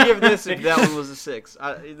are you going to give this if that one was a 6?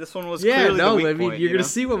 This one was Yeah, clearly no, the weak I mean, point, you're you gonna know?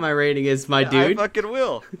 see what my rating is, my I dude. fucking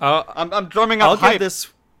will. I'll I'm drumming up I'll hype. give this.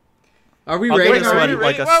 Are we I'll give rating this already? one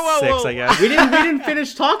like a Whoa, whoa, 6, whoa. I guess. We didn't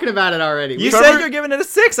finish talking about it already. You Trevor- said you're giving it a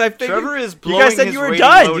 6. I figured. Trevor is You blowing guys said his you were rating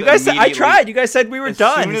done. load You guys said I immediately. tried. You guys said we were As soon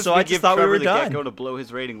done, as so we I just give thought we Trevor were the done. get-go to blow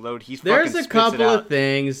his rating load, he's There's fucking a spits couple it out. of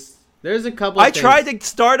things. There's a couple. I of things. tried to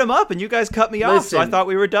start him up, and you guys cut me off, so I Listen, thought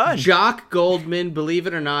we were done. Jock Goldman, believe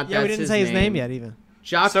it or not, Yeah, we that's didn't say his name yet, even.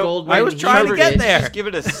 Jock So, Goldman. I was he trying to never get did. there. Just give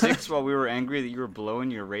it a 6 while we were angry that you were blowing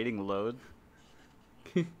your rating load.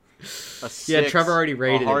 A 6. Yeah, Trevor already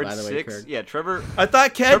rated a it, hard by the way, 6. Kirk. Yeah, Trevor. I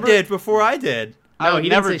thought Ken Trevor- did before I did. I No, would he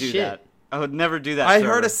didn't never say do shit. that. I would never do that. I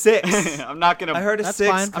Trevor. heard a 6. I'm not gonna. I heard a That's 6.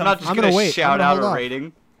 fine. I'm not just I'm gonna gonna wait. I'm shout gonna out hold a off.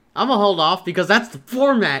 rating. I'm gonna hold off because that's the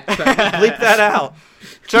format. Bleep that out.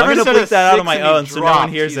 Trevor I'm gonna said bleep a that out 6 on my and he own so no one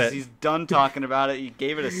dropped. hears He's- it. He's done talking about it. You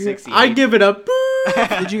gave it a 6. I give it a boo.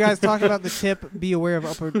 Did you guys talk about the tip, be aware of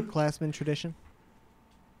upperclassmen tradition?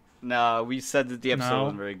 No, we said that the episode No.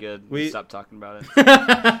 wasn't very good. We- We stopped talking about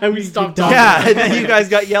it. We stopped done. talking. Yeah, and then you guys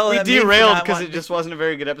got yelling We at me for derailed not because it wanting- just wasn't a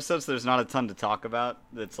very good episode, so there's not a ton to talk about.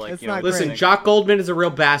 That's like, It's you know, not Listen, great. Jock Goldman is a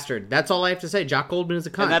real bastard. That's all I have to say. Jock Goldman is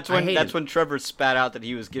a cunt. and that's I when hate him. when Trevor spat out that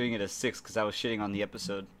he was giving it a 6 because I was shitting on the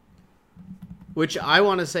episode. Which I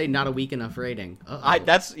want to say not a weak enough rating. Uh-oh.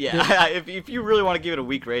 If you really want to give it a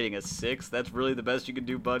weak rating, a 6, that's really the best you can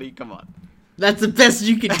do, buddy. Come on. That's the best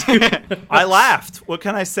you can do. I laughed. What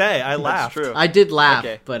can I say? I laughed. That's true. I did laugh,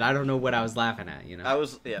 Okay. but I don't know what I was laughing at. You know. I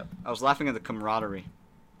was laughing at the camaraderie.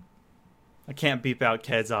 I can't beep out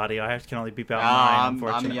Ked's audio. I can only beep out mine, I'm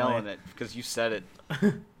unfortunately. yelling it because you said it.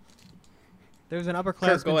 There's an Kirk,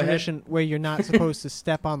 upperclassmen go ahead. tradition where you're not supposed to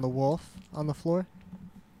step on the wolf on the floor.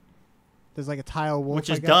 There's like a tile wolf, Which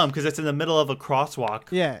I is guess. dumb because it's in the middle of a crosswalk.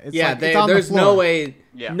 Yeah, it's yeah, like, it's on the there's floor. no way,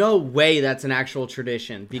 Yeah. no way that's an actual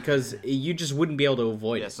tradition because you just wouldn't be able to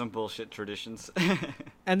avoid Yeah, it. some bullshit traditions.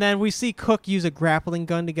 And then we see Cook use a grappling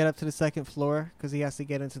gun to get up to the second floor because he has to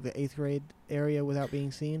get into the 8th grade area without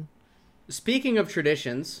being seen. Speaking of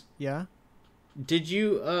traditions, Yeah. did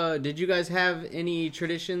you guys have any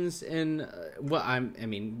traditions in? I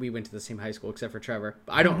mean, we went to the same high school except for Trevor.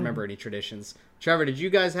 But I don't remember any traditions. Trevor, did you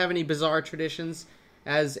guys have any bizarre traditions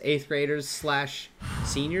as 8th graders /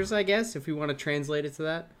 seniors? I guess if we want to translate it to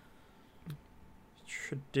that.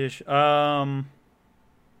 Tradition.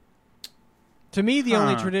 To me, the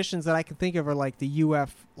only Huh. traditions that I can think of are like the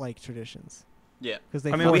UF like traditions. yeah. Because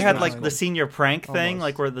they. I mean, we force had it like on the them. senior prank thing, Almost.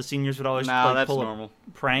 like where the seniors would always No, like, that's pull normal.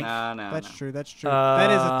 a prank. No. That's true. That's true. That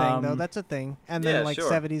is a thing, though. Um, That's a thing. And then yeah, like sure.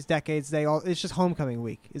 70s decades, they all. It's just homecoming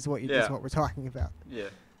week is what Yeah. is what we're talking about. Yeah.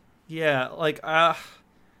 Yeah, like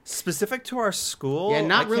specific to our school. Yeah, I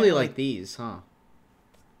not can't really like these, huh?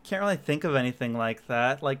 Can't really think of anything like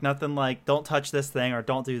that. Like nothing like don't touch this thing or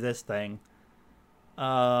don't do this thing.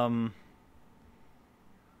 No,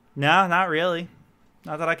 not really.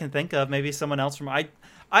 Not that I can think of. Maybe someone else from I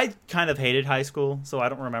kind of hated high school, so I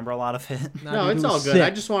don't remember a lot of it. No, it's all good. I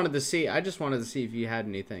just wanted to see if you had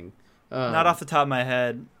anything Not off the top of my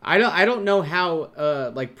head. I don't know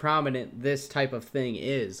how like prominent this type of thing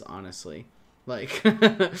is, honestly. Like,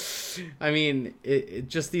 I mean, it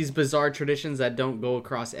just these bizarre traditions that don't go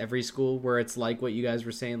across every school, where it's like what you guys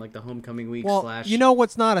were saying, like the homecoming week slash. You know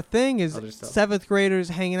what's not a thing is other stuff. 7th graders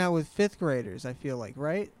hanging out with 5th graders. I feel like,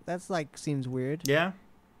 right? That's like seems weird. Yeah.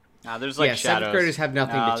 Nah, there's like shadows. 7th graders have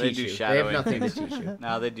nothing to They teach do you. They shadowing. have nothing to teach you.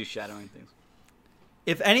 No, they do shadowing things.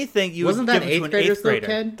 If anything, you Wasn't would that give it to 8th an graders 8th though, grader.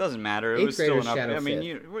 Ken? Doesn't matter. It 8th was still graders an shadow I mean,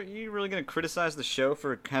 fit. you really gonna criticize the show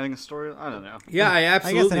for having a story? I don't know. Yeah, I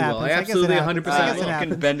absolutely will. happens. I I guess it absolutely happens. 100% I guess it will. You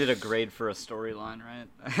happens. can bend it a grade for a storyline, right?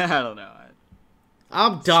 I don't know.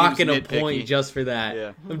 I'm docking a nitpicky. point just for that.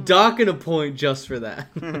 Yeah. I'm docking a point just for that.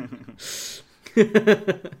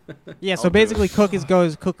 Yeah, so I'll do basically it.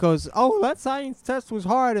 Cook goes, oh, that science test was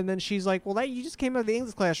hard. And then she's like, well, you just came out of the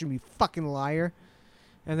English classroom, you fucking liar.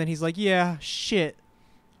 And then he's like, yeah, shit.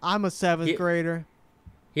 I'm a 7th grader.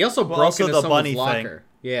 He also Well, broke also into the someone's bunny locker.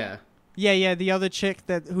 Yeah. Yeah, the other chick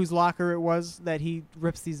whose locker it was that he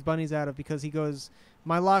rips these bunnies out of because he goes,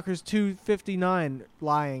 my locker's 259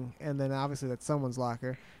 lying. And then obviously that's someone's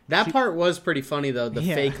locker. That part was pretty funny, though, the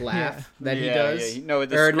Yeah, fake laugh that he Yeah, does. yeah, no,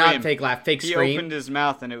 the or not scream. fake laugh, fake He scream. opened his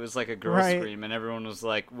mouth and it was like a girl Right. scream, and everyone was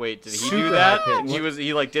like, "Wait, did he Super do that?" high And pitch.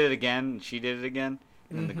 he like did it again, and she did it again,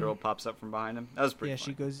 and then the girl pops up from behind him. That was pretty. Yeah,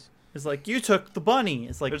 funny. she goes, It's like, you took the bunny.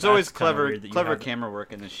 It's like, There's always that's kinda clever weird that you clever have it. camera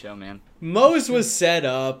work in this show, man. Mose was set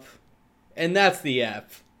up, and that's the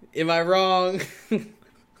F. Am I wrong?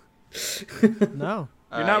 no.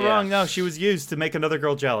 You're not Yeah. wrong. No, she was used to make another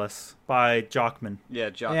girl jealous by Jockman. Yeah,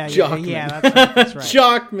 Jock. Yeah, Jockman. that's right.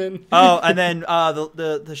 Jockman. Oh, and then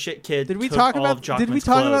the shit kid. Did we took talk all about of Jockman's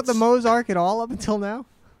the clothes. Mose arc at all up until now?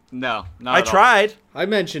 No, not I at all. tried. I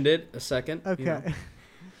mentioned it a second. Okay. You know.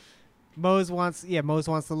 Mose wants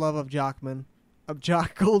the love of Jockman. Of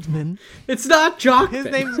Jock Goldman. It's not Jockman. His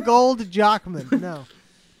name's Gold Jockman. No.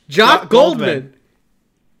 Jock Goldman. Goldman.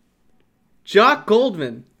 Jock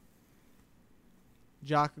Goldman.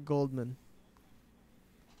 Jock Goldman.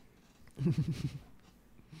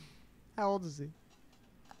 How old is he?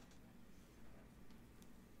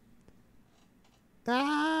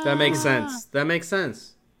 That makes sense. That makes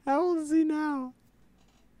sense. How old is he now?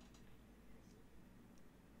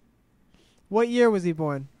 What year was he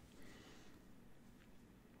born?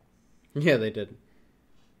 Yeah, they did.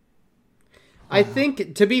 I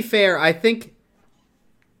think, to be fair,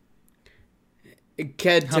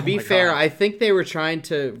 Ked, to Oh be my fair, God. I think they were trying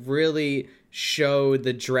to really show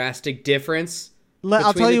the drastic difference. I'll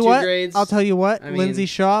between tell the you two what. grades. I'll tell you what. I mean- Lindsay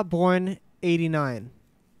Shaw, born 89.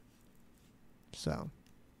 So.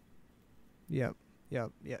 Yep. Yeah.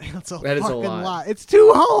 That's a That is a fucking lot. lot. It's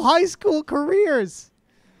 2 whole high school careers.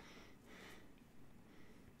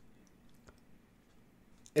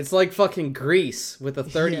 It's like fucking Grease with the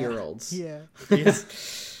 30-year-olds. Yeah.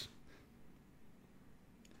 Yes.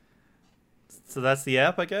 So that's the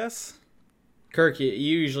app, I guess. Kirk, you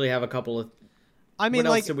usually have a couple of... I mean, What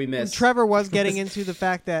else like, did we miss? Trevor was getting into the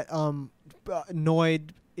fact that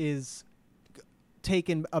Noid is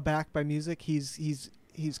taken aback by music. He's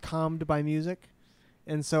calmed by music,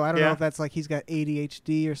 and so I don't know Yeah. if that's like he's got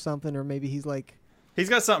ADHD or something, or maybe he's like He's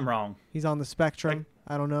got something wrong. he's on the spectrum.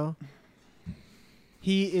 I don't know.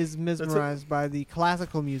 He is mesmerized by the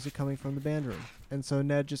classical music coming from the band room, and so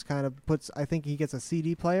Ned just kind of puts. I think he gets a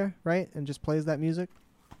CD player, right, and just plays that music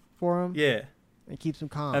for him. Yeah. And keeps him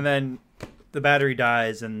calm. And then the battery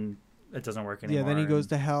dies and it doesn't work anymore. yeah, then he goes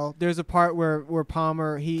to hell. There's a part where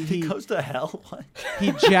Palmer He goes to hell. What?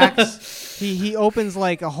 he jacks he opens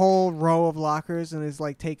like a whole row of lockers and is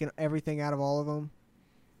like taking everything out of all of them.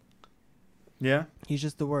 Yeah, He's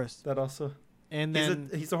just the worst. that also. And then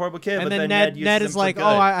He's a horrible kid. and but then Ned uses Ned him is for like, good.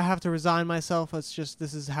 "Oh, I have to resign myself. It's just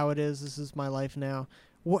this is how it is. This is my life now."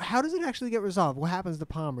 How does it actually get resolved? What happens to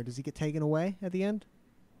Palmer? Does he get taken away at the end?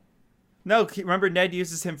 No, remember Ned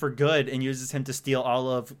uses him for good and uses him to steal all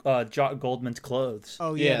of Jock Goldman's clothes.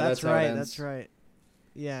 Oh Yeah, yeah, that's that's how it right. ends. That's right.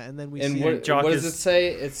 Yeah, and then we And see what Jock does is- it say?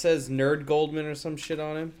 It says Nerd Goldman or some shit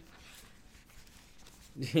on him.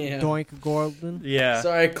 Yeah. Doink Goldman. Yeah.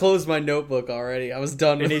 Sorry, I closed my notebook already. I was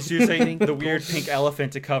done And with he's using Pink the weird Goldman. pink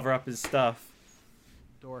elephant to cover up his stuff.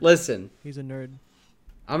 Dork. Listen, He's a nerd.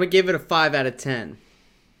 I'm going to give it a 5 out of 10.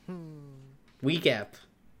 Weak app.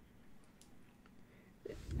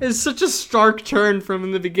 It's such a stark turn from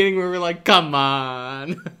in the beginning where we're like, come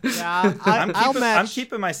on. Yeah, I'm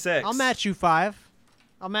keeping my 6. I'll match you 5.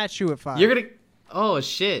 I'll match you at 5. You're going to... Oh,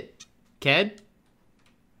 shit. Ked?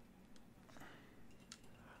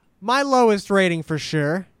 My lowest rating for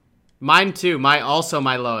sure. Mine too. Also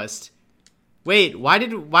my lowest. Wait, why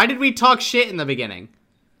did we talk shit in the beginning?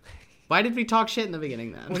 Why did we talk shit in the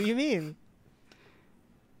beginning then? What do you mean?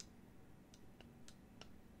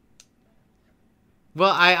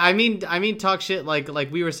 Well, I mean talk shit like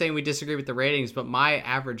we were saying we disagree with the ratings, but my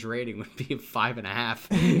average rating would be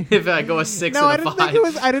 5.5 if I go a 6 No, and a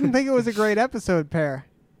 5. I didn't think it was a great episode, Pear.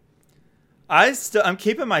 I'm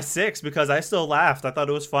keeping my 6 because I still laughed. I thought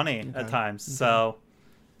it was funny at times. Okay. So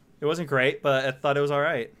it wasn't great, but I thought it was all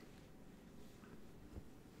right.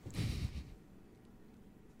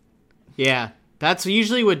 Yeah, that's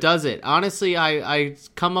usually what does it. Honestly, I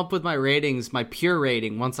come up with my ratings, my pure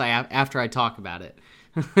rating, after I talk about it.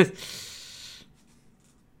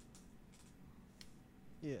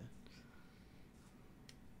 Yeah.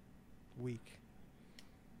 Weak.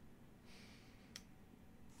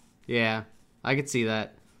 Yeah, I could see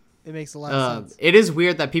that. It makes a lot of sense. It is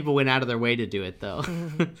weird that people went out of their way to do it, though.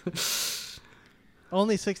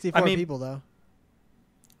 Only 64 people, though.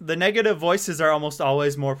 The negative voices are almost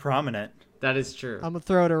always more prominent. That is true. I'm going to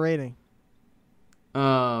throw it a rating.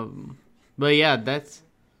 But yeah, that's...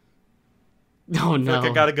 Oh, no. I feel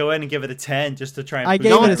like I got to go in and give it a 10 just to try and...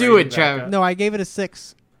 Don't do it, Trevor. No, I gave it a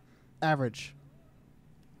 6 average.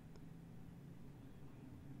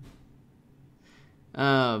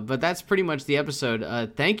 But that's pretty much the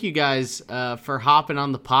episode. Thank you guys for hopping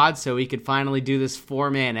on the pod so we could finally do this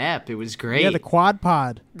 4-man ep. It was great. Yeah, the quad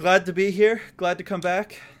pod. Glad to be here. Glad to come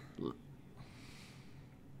back.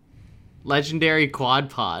 Legendary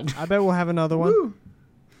quad pod. I bet we'll have another one. Woo.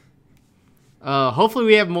 Hopefully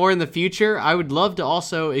we have more in the future. I would love to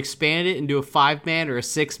also expand it into a 5-man or a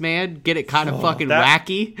 6-man. Get it kind of fucking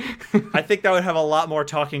wacky. I think that would have a lot more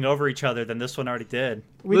talking over each other than this one already did.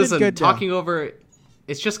 Listen, did good talking over...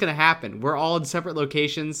 It's just going to happen. We're all in separate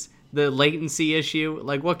locations. The latency issue.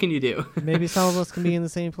 Like, what can you do? Maybe some of us can be in the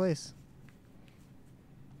same place.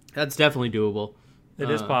 That's definitely doable.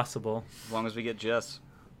 It is possible. As long as we get Jess.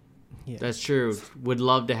 Yeah. That's true. Would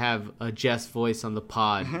love to have a Jess voice on the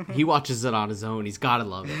pod. He watches it on his own. He's got to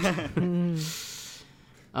love it.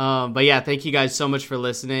 But yeah, thank you guys so much for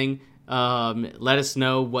listening. Let us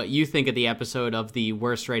know what you think of the episode, of the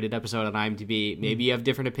worst rated episode on IMDb. Maybe you have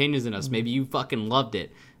different opinions than us. Maybe you fucking loved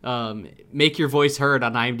it. Make your voice heard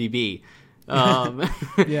on IMDb.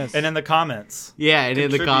 Yes. And in the comments. Yeah, and in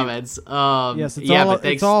the comments. Yes,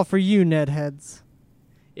 It's all for you, Nedheads.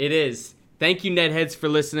 It is. Thank you, Nedheads, for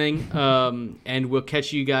listening. And we'll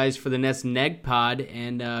catch you guys for the next Neg Pod.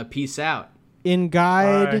 And peace out. In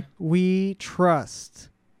guide we trust.